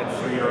bad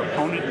for your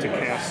opponent to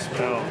cast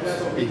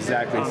spells.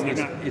 Exactly.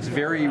 It's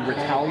very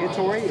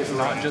retaliatory. It's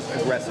not just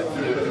aggressive.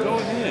 Go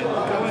ahead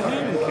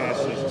and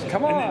cast this.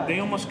 Come on. And they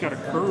almost got a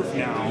curve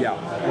now. Yeah.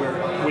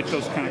 Where, with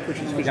those kind of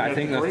creatures. Yeah, I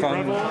think the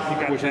Thumb,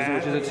 which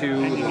is a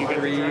 2, the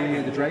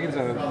 3, the Dragon's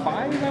a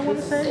 5, I want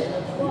to say?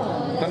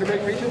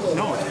 Thunderbreak creatures?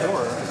 No, it's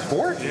 4. It's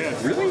 4? Yeah.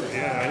 It's really? 4.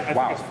 Yeah, I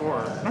think it's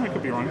 4. No, I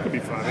could be wrong. It could be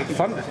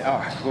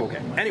 5.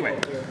 Okay. Anyway,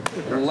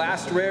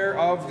 last rare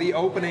of the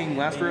opening,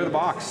 last rare of the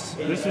box.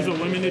 This is a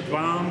limited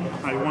bomb.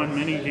 I won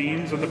many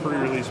games on the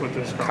pre-release with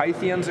this card.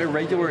 Kytheon's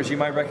Irregulars. You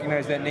might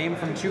recognize that name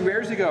from 2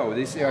 rares ago.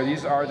 These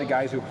are the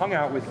guys who hung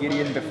out with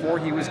Gideon before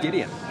he was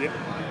Gideon. Yep.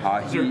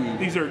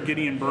 These are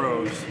Gideon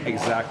Bros.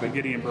 Exactly.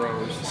 Gideon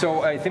Bros.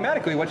 So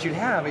thematically, what you'd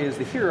have is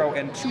the hero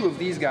and 2 of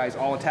these guys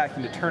all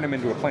attacking to turn him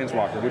into a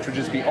Planeswalker, which would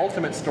just be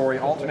ultimate story,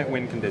 alternate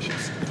win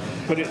conditions.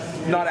 But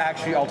not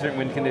actually alternate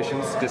win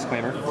conditions,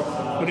 disclaimer.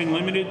 But in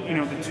limited, you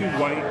know, the 2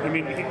 white, I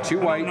mean, 2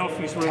 white, I don't know if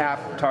he's really,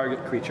 tap,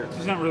 target creature.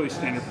 He's not really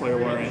standard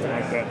player or anything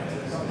like that.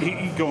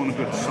 He'd go in a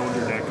good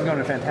soldier deck. He'd go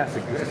in a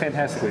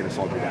fantastically in a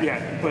soldier deck.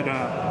 Yeah, but,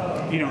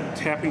 you know,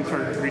 tapping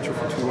target creature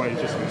for 2 white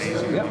is just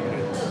amazing. Yep.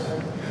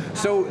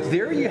 So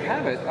there you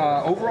have it.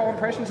 Overall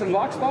impressions of the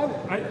box, Bob?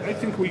 I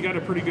think we got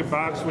a pretty good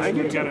box. We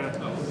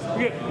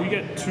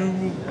got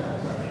 2.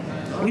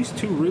 At least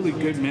 2 really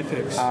good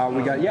mythics.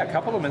 We got a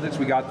couple of mythics.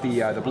 We got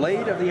the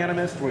Blade of the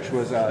Animist, which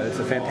was it's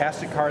a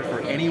fantastic card for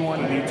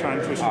anyone. New Time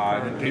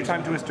Twister. New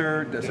Time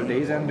Twister. So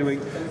Days End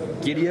doing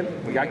Gideon.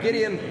 We got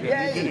Gideon.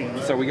 Yay!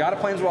 Gideon. So we got a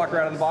Planeswalker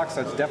out of the box.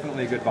 That's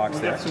definitely a good box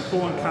there. Got some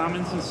cool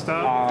uncommons and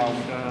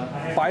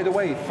stuff. By the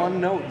way,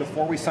 fun note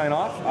before we sign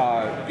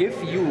off: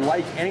 if you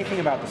like anything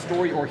about the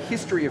story or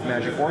history of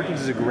Magic,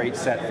 Origins is a great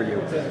set for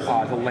you.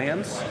 The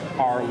lands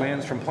are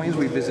lands from planes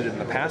we visited in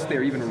the past. They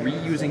are even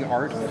reusing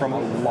art from a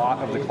lot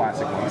of of the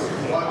classic ones.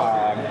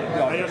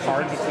 I also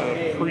think it's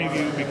a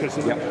preview because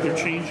they're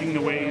changing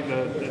the way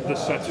the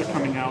sets are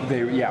coming out.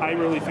 I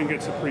really think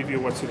it's a preview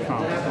of what's to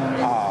come.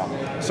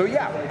 So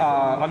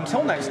yeah,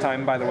 until next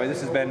time, by the way,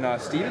 this has been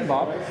Steve and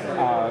Bob.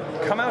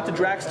 Come out to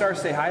Draxtar,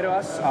 say hi to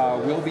us.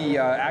 We'll be,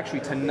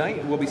 actually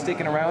tonight, we'll be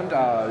sticking around.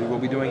 We'll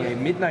be doing a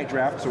midnight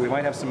draft, so we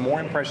might have some more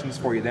impressions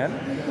for you then.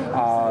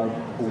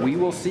 We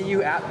will see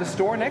you at the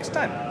store next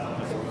time.